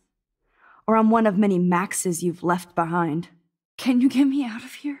 dumbass. Or I'm one of many Maxes you've left behind. Can you get me out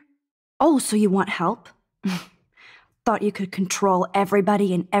of here? Oh, so you want help? Thought you could control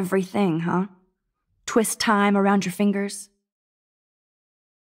everybody and everything, huh? Twist time around your fingers?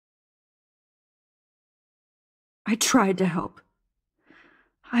 I tried to help.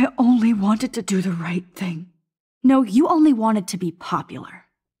 I only wanted to do the right thing. No, you only wanted to be popular.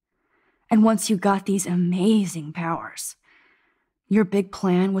 And once you got these amazing powers, your big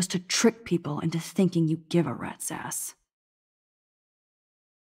plan was to trick people into thinking you give a rat's ass.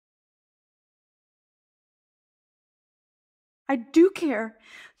 I do care.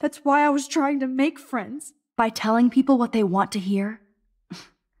 That's why I was trying to make friends. By telling people what they want to hear?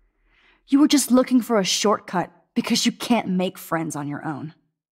 You were just looking for a shortcut because you can't make friends on your own.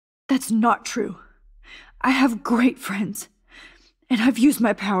 That's not true. I have great friends, and I've used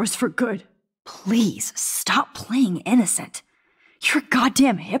my powers for good. Please, stop playing innocent. You're a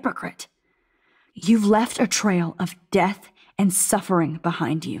goddamn hypocrite. You've left a trail of death and suffering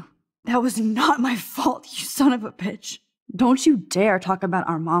behind you. That was not my fault, you son of a bitch. Don't you dare talk about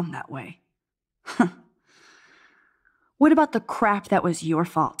our mom that way. What about the crap that was your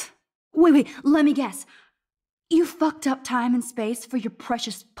fault? Wait, let me guess. You fucked up time and space for your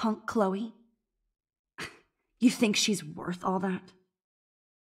precious punk Chloe? You think she's worth all that?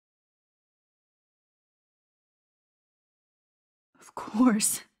 Of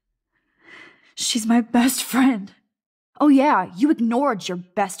course. She's my best friend. Oh yeah, you ignored your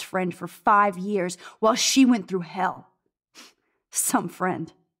best friend for 5 years while she went through hell. Some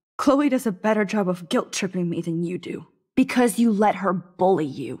friend. Chloe does a better job of guilt-tripping me than you do. Because you let her bully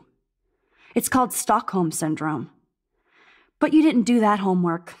you. It's called Stockholm Syndrome. But you didn't do that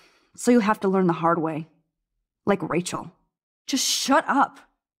homework, so you'll have to learn the hard way. Like Rachel. Just shut up.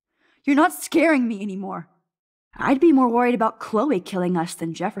 You're not scaring me anymore. I'd be more worried about Chloe killing us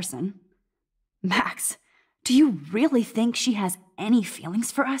than Jefferson. Max, do you really think she has any feelings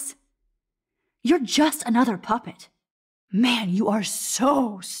for us? You're just another puppet. Man, you are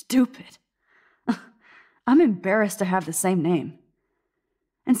so stupid. I'm embarrassed to have the same name.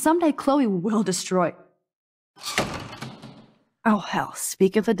 And someday Chloe will destroy... Oh hell,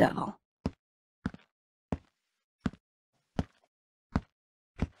 speak of the devil.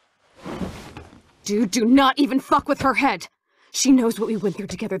 Dude, do not even fuck with her head. She knows what we went through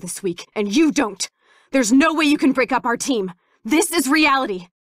together this week, and you don't. There's no way you can break up our team. This is reality.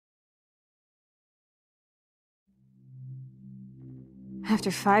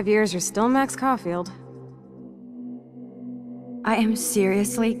 After 5 years, you're still Max Caulfield. I am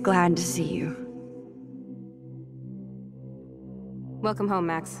seriously glad to see you. Welcome home,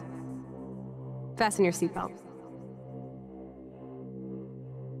 Max. Fasten your seatbelt.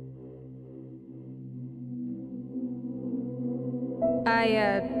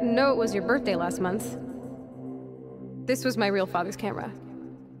 I know it was your birthday last month. This was my real father's camera.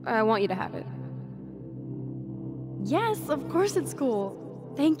 I want you to have it. Yes, of course it's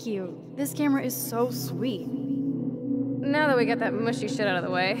cool. Thank you. This camera is so sweet. Now that we got that mushy shit out of the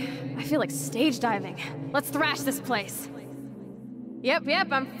way, I feel like stage diving. Let's thrash this place. Yep,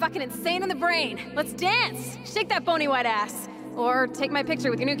 I'm fucking insane in the brain. Let's dance! Shake that bony white ass. Or take my picture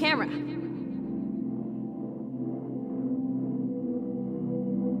with your new camera.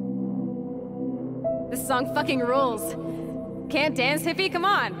 This song fucking rules. Can't dance, hippie? Come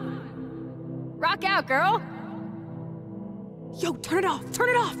on. Rock out, girl! Yo, turn it off! Turn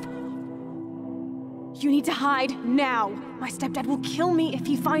it off! You need to hide now. My stepdad will kill me if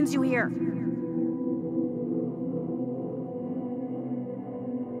he finds you here.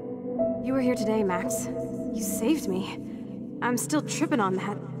 You were here today, Max. You saved me. I'm still tripping on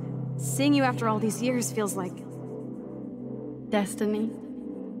that. Seeing you after all these years feels like... Destiny.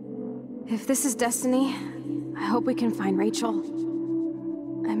 If this is destiny, I hope we can find Rachel.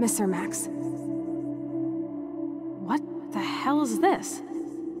 I miss her, Max. What the hell is this?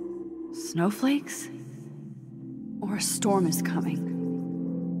 Snowflakes? Or a storm is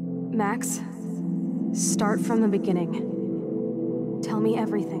coming? Max, start from the beginning. Tell me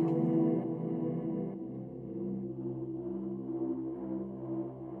everything.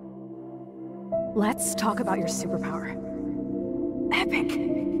 Let's talk about your superpower. Epic!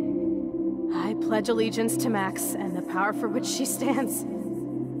 I pledge allegiance to Max and the power for which she stands.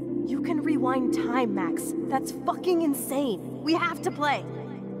 You can rewind time, Max. That's fucking insane. We have to play.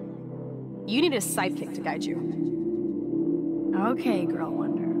 You need a sidekick to guide you. Okay, Girl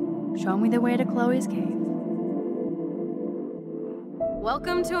Wonder. Show me the way to Chloe's cave.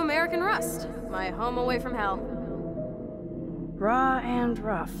 Welcome to American Rust, my home away from hell. Raw and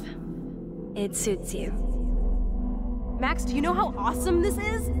rough. It suits you. Max, do you know how awesome this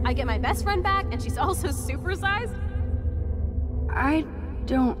is? I get my best friend back, and she's also supersized? I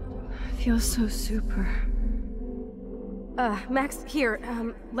don't feel so super. Max, here,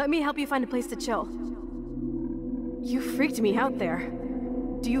 let me help you find a place to chill. You freaked me out there.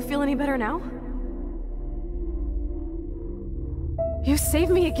 Do you feel any better now? You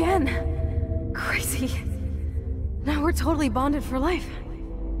saved me again! Crazy. Now we're totally bonded for life.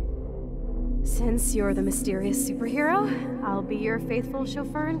 Since you're the mysterious superhero, I'll be your faithful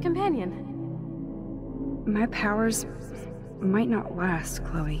chauffeur and companion. My powers might not last,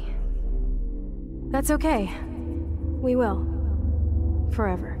 Chloe. That's okay. We will.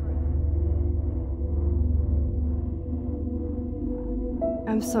 Forever.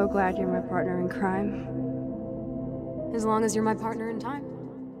 I'm so glad you're my partner in crime. As long as you're my partner in time.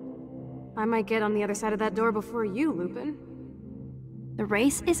 I might get on the other side of that door before you, Lupin. The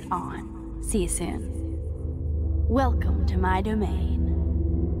race is on. See you soon. Welcome to my domain.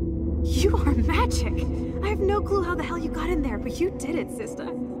 You are magic! I have no clue how the hell you got in there, but you did it,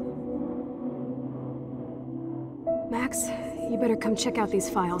 sister. Max, you better come check out these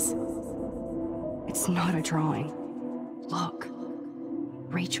files. It's not a drawing. Look.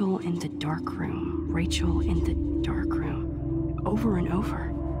 Rachel in the dark room. Rachel in the dark room. Over and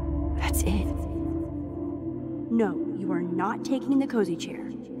over. That's it. No, you are not taking the cozy chair.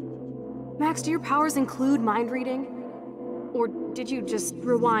 Max, do your powers include mind reading? Or did you just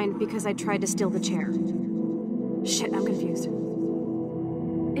rewind because I tried to steal the chair? Shit, I'm confused.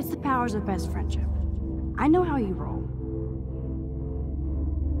 It's the powers of best friendship. I know how you roll.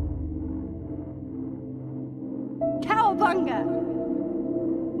 Cowabunga!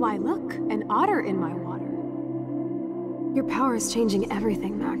 Why, look, an otter in my water. Your power is changing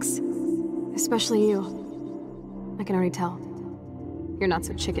everything, Max. Especially you. I can already tell. You're not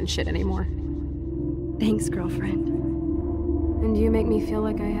so chicken shit anymore. Thanks, girlfriend. And you make me feel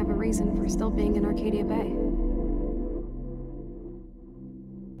like I have a reason for still being in Arcadia Bay.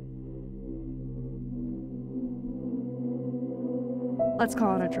 Let's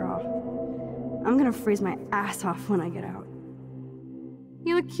call it a draw. I'm gonna freeze my ass off when I get out.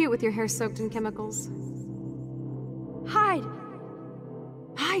 You look cute with your hair soaked in chemicals. Hide!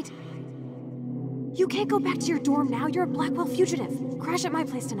 Hide! You can't go back to your dorm now. You're a Blackwell fugitive. Crash at my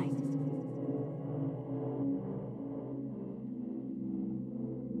place tonight.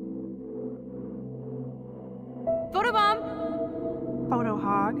 Photobomb! Photo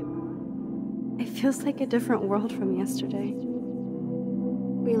hog. It feels like a different world from yesterday.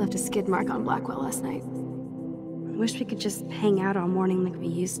 We left a skid mark on Blackwell last night. I wish we could just hang out all morning like we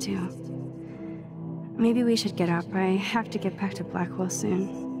used to. Maybe we should get up. I have to get back to Blackwell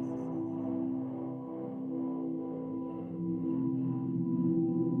soon.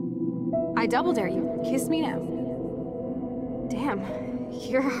 I double dare you. Kiss me now. Damn,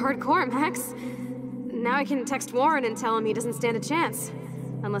 you're hardcore, Max. Now I can text Warren and tell him he doesn't stand a chance.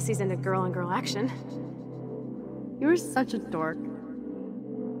 Unless he's into girl-on-girl action. You're such a dork.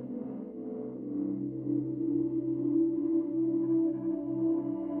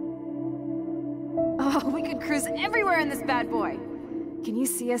 Oh, we could cruise everywhere in this bad boy. Can you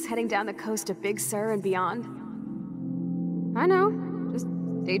see us heading down the coast to Big Sur and beyond? I know, just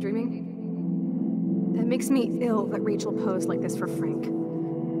daydreaming. That makes me ill that Rachel posed like this for Frank.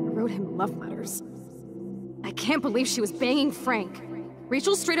 I wrote him love letters. I can't believe she was banging Frank.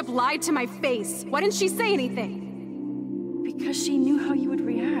 Rachel straight up lied to my face. Why didn't she say anything? Because she knew how you would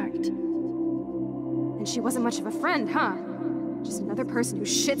react. And she wasn't much of a friend, huh? Just another person who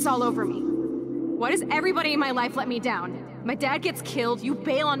shits all over me. Why does everybody in my life let me down? My dad gets killed, you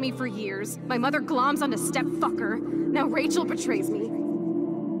bail on me for years. My mother gloms onto stepfucker. Now Rachel betrays me.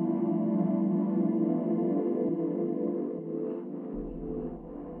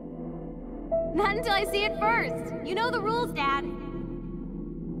 Not until I see it first. You know the rules, Dad.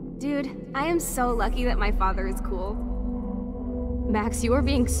 Dude, I am so lucky that my father is cool. Max, you are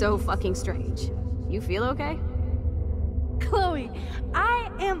being so fucking strange. You feel okay? Chloe,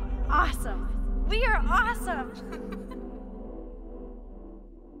 I am awesome. We are awesome.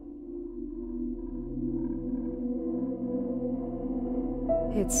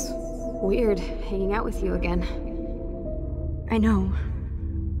 It's weird hanging out with you again. I know.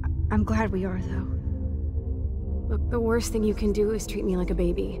 I'm glad we are, though. Look, the worst thing you can do is treat me like a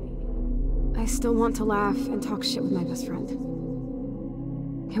baby. I still want to laugh and talk shit with my best friend.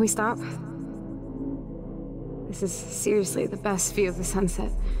 Can we stop? This is seriously the best view of the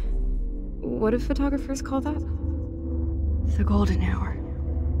sunset. What do photographers call that? The golden hour.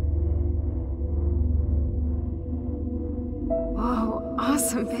 Whoa,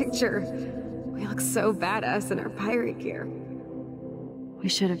 awesome picture. We look so badass in our pirate gear. We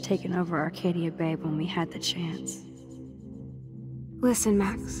should have taken over Arcadia Bay when we had the chance. Listen,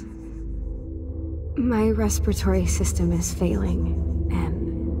 Max. My respiratory system is failing, and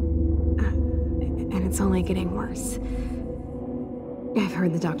it's only getting worse. I've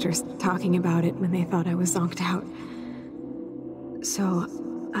heard the doctors talking about it when they thought I was zonked out. So,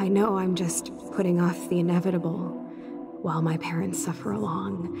 I know I'm just putting off the inevitable while my parents suffer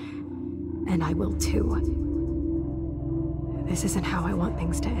along, and I will too. This isn't how I want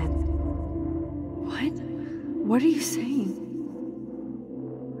things to end. What? What are you saying?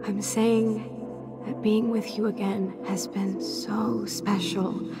 I'm saying that being with you again has been so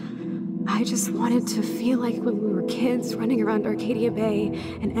special. I just wanted to feel like when we were kids running around Arcadia Bay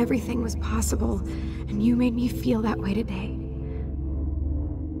and everything was possible, and you made me feel that way today.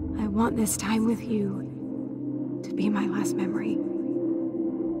 I want this time with you to be my last memory.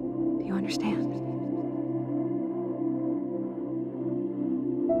 Do you understand?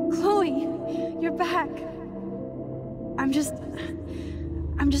 Chloe, you're back. I'm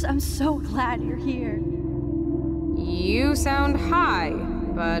so glad you're here. You sound high,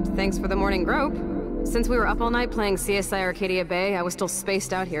 but thanks for the morning grope. Since we were up all night playing CSI Arcadia Bay, I was still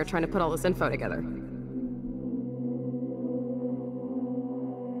spaced out here trying to put all this info together.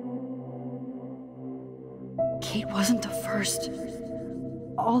 Kate wasn't the first.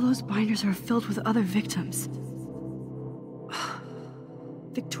 All those binders are filled with other victims.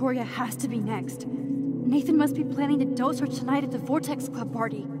 Victoria has to be next. Nathan must be planning to dose her tonight at the Vortex Club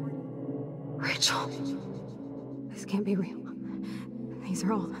party. Rachel. This can't be real. These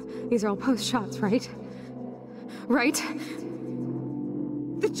are all post shots, right? Right?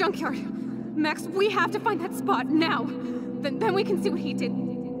 The junkyard. Max, we have to find that spot now. Then we can see what he did.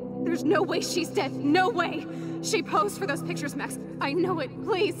 There's no way she's dead. No way. She posed for those pictures, Max. I know it.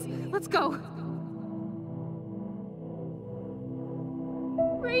 Please, let's go.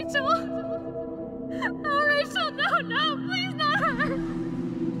 Rachel? Oh, Rachel, no, please not her!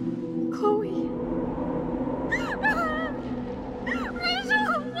 Chloe.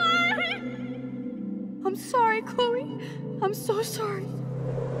 Rachel, why? I'm sorry, Chloe. I'm so sorry.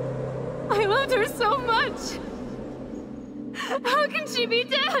 I loved her so much. How can she be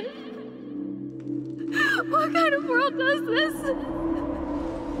dead? What kind of world does this?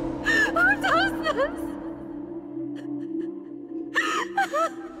 Who does this?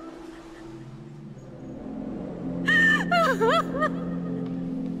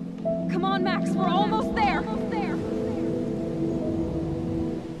 Come on, Max, we're almost there.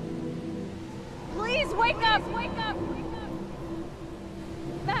 Please wake up!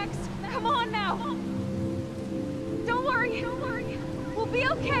 Max, come on now. Don't worry. We'll be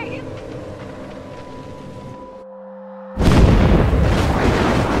okay.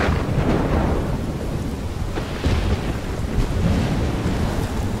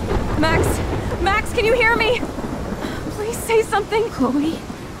 Max, can you hear me? Please say something. Chloe?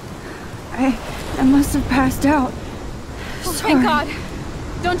 I must have passed out. Oh, thank God.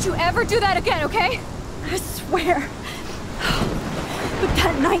 Don't you ever do that again, okay? I swear. But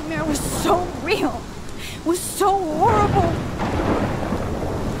that nightmare was so real. It was so horrible.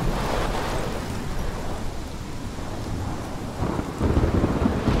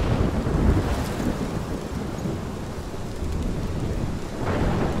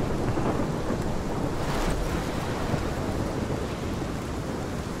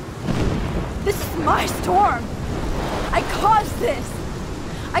 This is my storm. I caused this.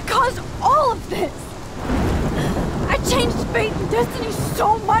 I caused all of this. I changed fate and destiny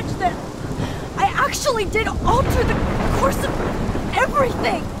so much that I actually did alter the course of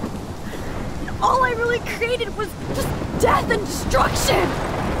everything. And all I really created was just death and destruction.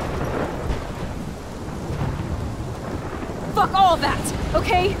 Fuck all that,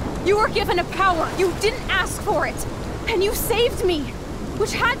 okay? You were given a power. You didn't ask for it. And you saved me.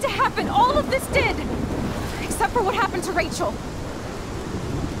 Which had to happen. All of this did. Except for what happened to Rachel.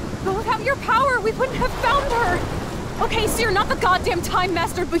 But without your power, we wouldn't have found her. Okay, so you're not the goddamn Time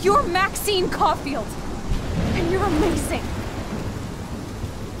Master, but you're Maxine Caulfield. And you're amazing.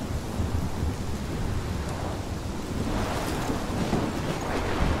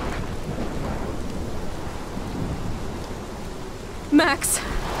 Max.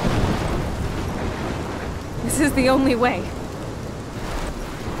 This is the only way.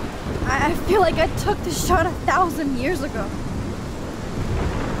 I feel like I took the shot 1,000 years ago.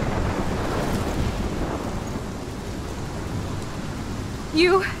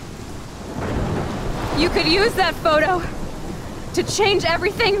 You could use that photo to change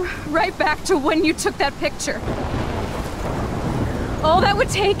everything right back to when you took that picture. All that would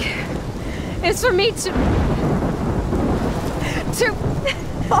take is for me to...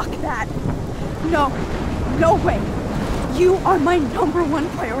 Fuck that. No. No way. You are my #1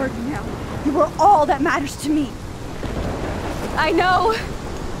 priority now. You are all that matters to me. I know.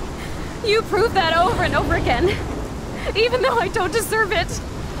 You prove that over and over again. Even though I don't deserve it.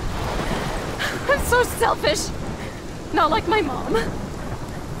 I'm so selfish. Not like my mom.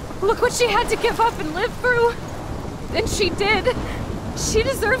 Look what she had to give up and live through. And she did. She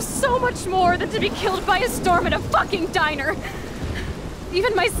deserves so much more than to be killed by a storm at a fucking diner.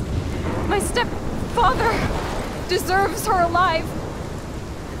 Even my stepfather deserves her alive.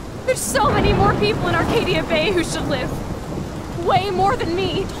 There's so many more people in Arcadia Bay who should live. Way more than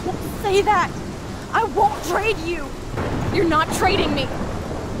me. Don't say that. I won't trade you. You're not trading me.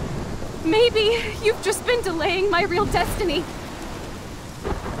 Maybe you've just been delaying my real destiny.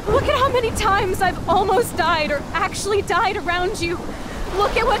 Look at how many times I've almost died or actually died around you.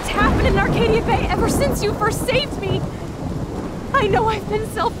 Look at what's happened in Arcadia Bay ever since you first saved me. I know I've been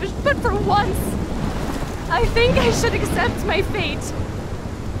selfish, but for once, I think I should accept my fate.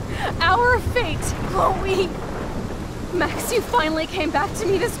 Our fate. Chloe! Max, you finally came back to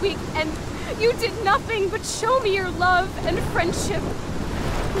me this week, and you did nothing but show me your love and friendship.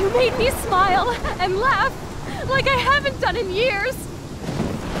 You made me smile and laugh like I haven't done in years.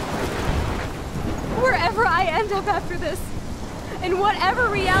 Wherever I end up after this, in whatever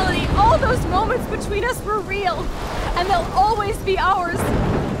reality, all those moments between us were real, and they'll always be ours.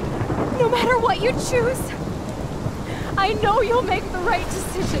 No matter what you choose, I know you'll make the right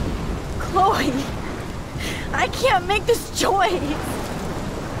decision. Chloe, I can't make this choice.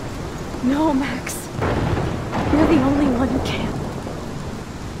 No, Max. You're the only one who can.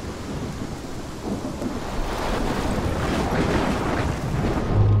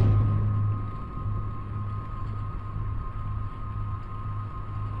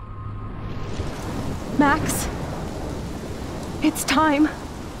 Max, it's time.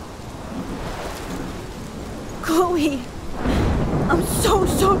 Chloe, I'm so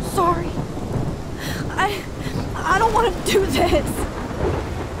sorry. I don't want to do this.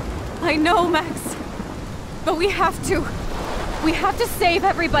 I know, Max. But we have to. We have to save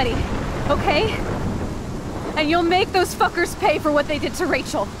everybody, okay? And you'll make those fuckers pay for what they did to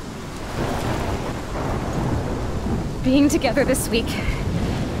Rachel. Being together this week,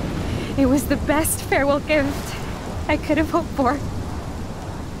 it was the best farewell gift I could have hoped for.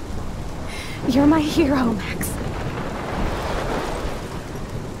 You're my hero, Max.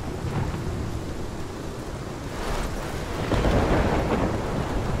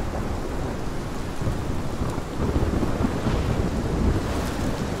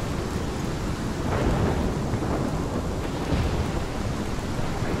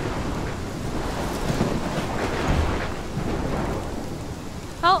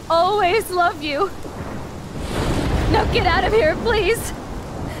 I'll always love you. Now get out of here, please.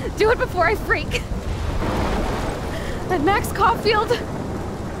 Do it before I freak. And Max Caulfield,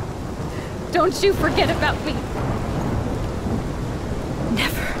 don't you forget about me.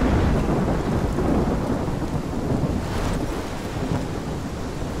 Never.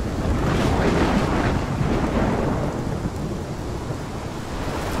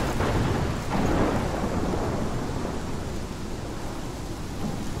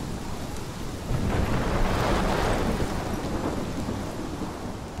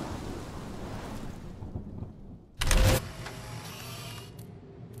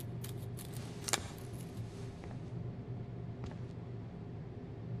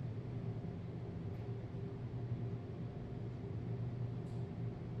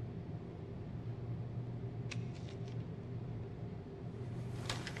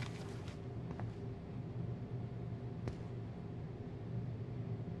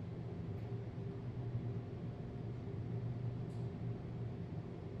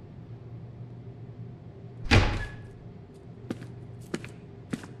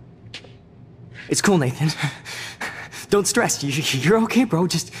 It's cool, Nathan. Don't stress. You're okay, bro.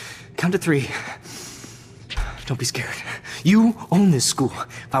 Just count to 3. Don't be scared. You own this school.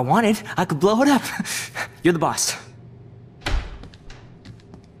 If I wanted, I could blow it up. You're the boss.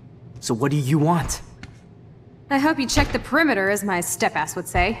 So what do you want? I hope you checked the perimeter, as my step-ass would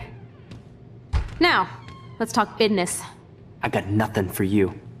say. Now, let's talk business. I got nothing for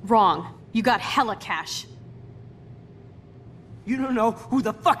you. Wrong. You got hella cash. You don't know who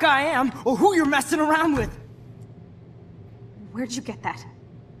the fuck I am or who you're messing around with. Where'd you get that?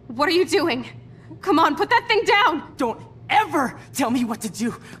 What are you doing? Come on, put that thing down! Don't ever tell me what to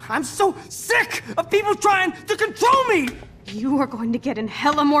do. I'm so sick of people trying to control me! You are going to get in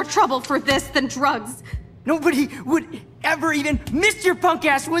hella more trouble for this than drugs. Nobody would ever even miss your punk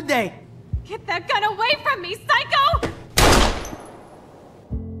ass, would they? Get that gun away from me, psycho!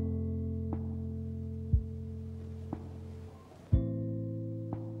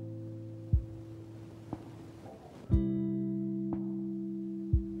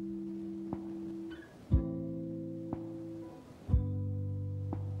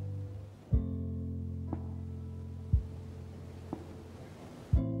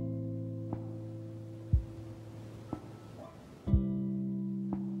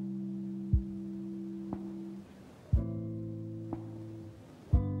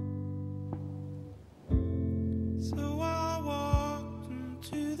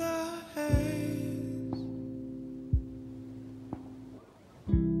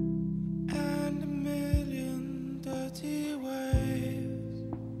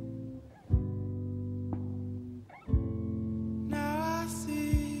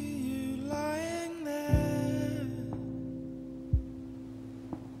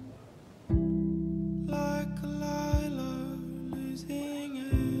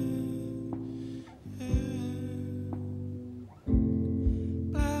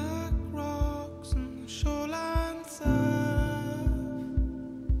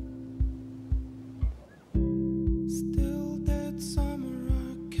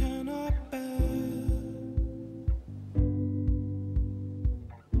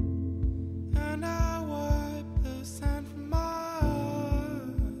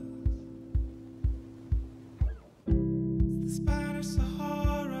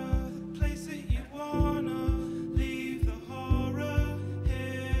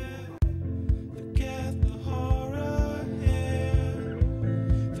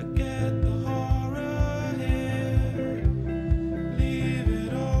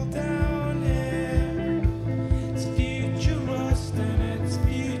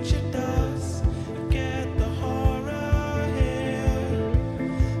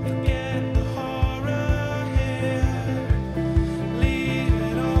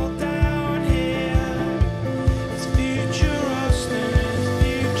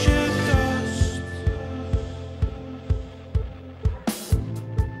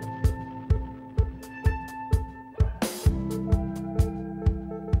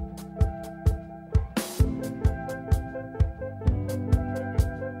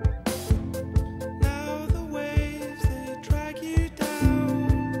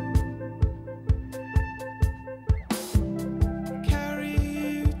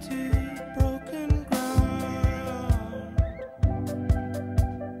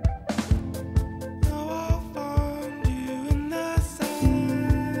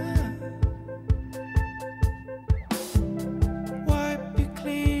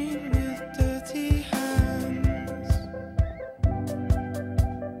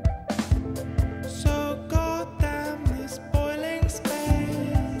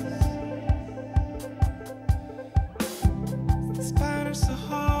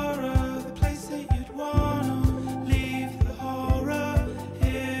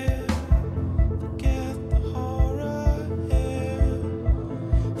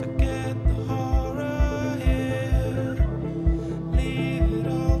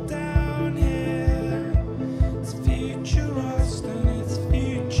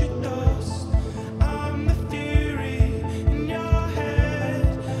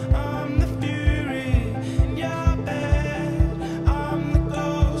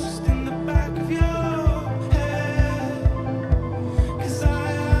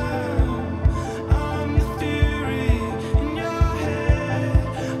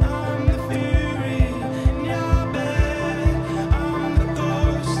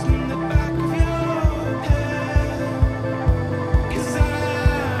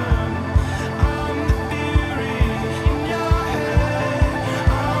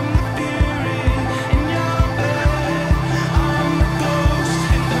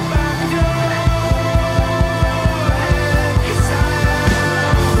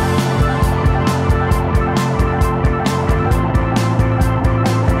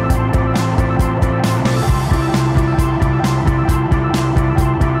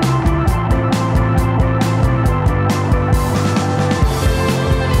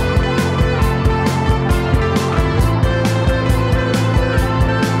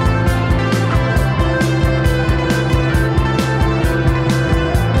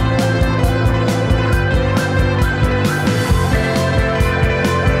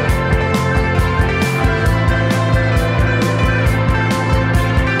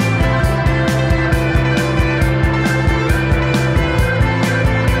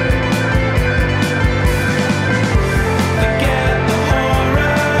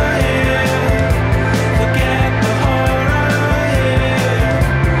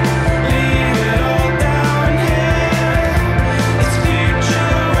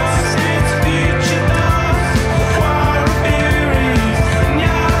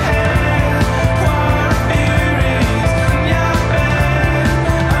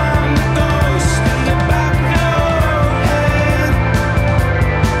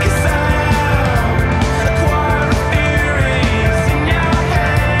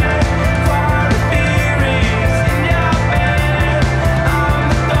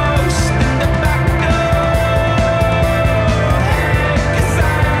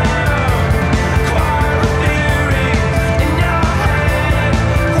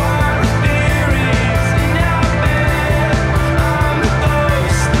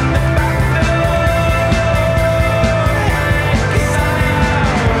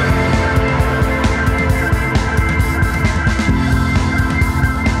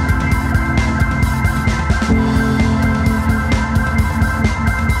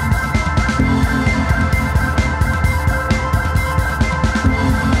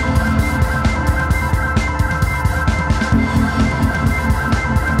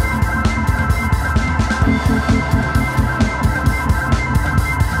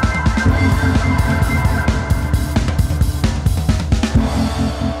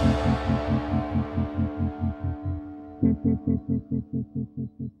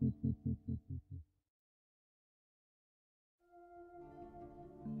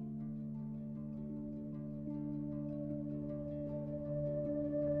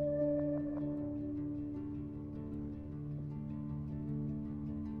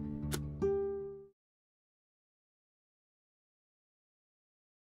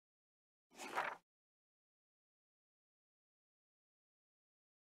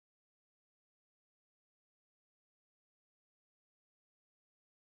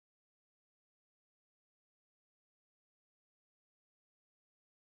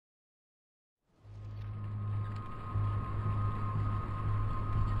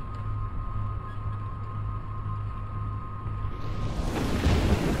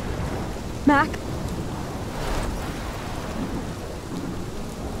 Mac?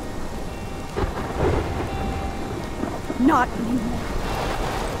 Not anymore.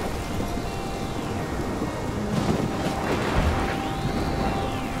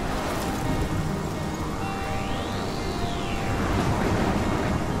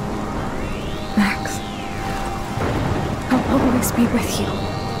 Max, I'll always be with you.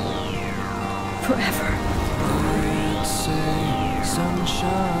 Forever.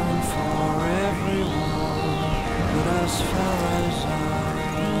 Sunshine for everyone, but as far as I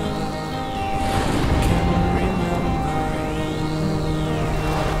can remember,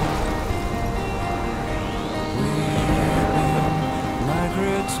 we've been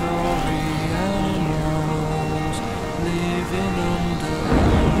migratory animals living under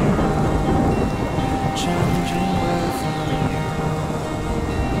changing weather.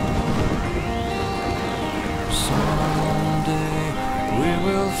 Someday we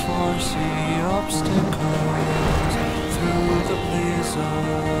will foresee obstacles through the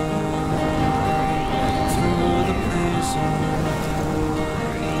blizzard, through the blizzard.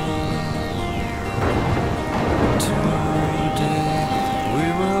 Today we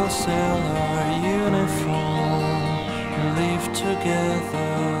will sell our uniform and live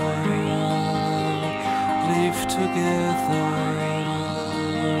together, live together.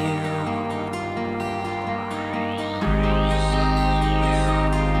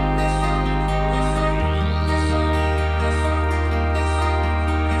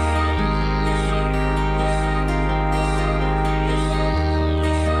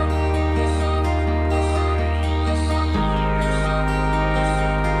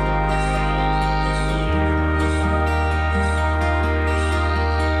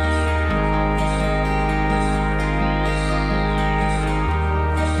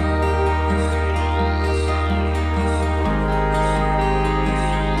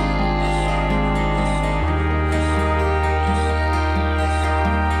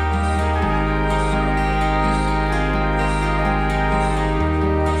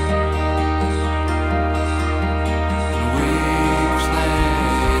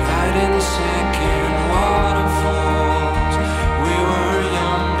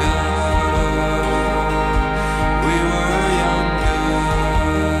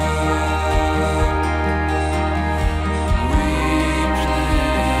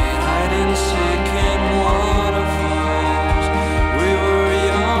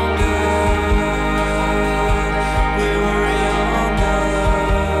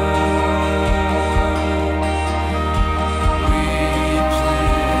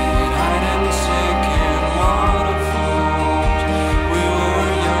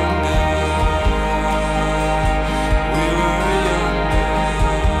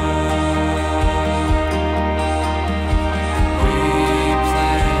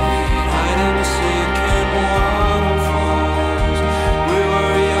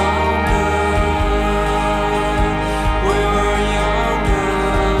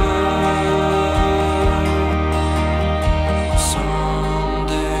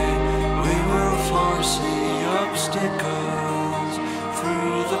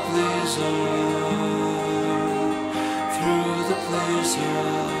 Through the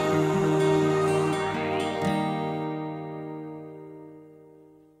blizzard.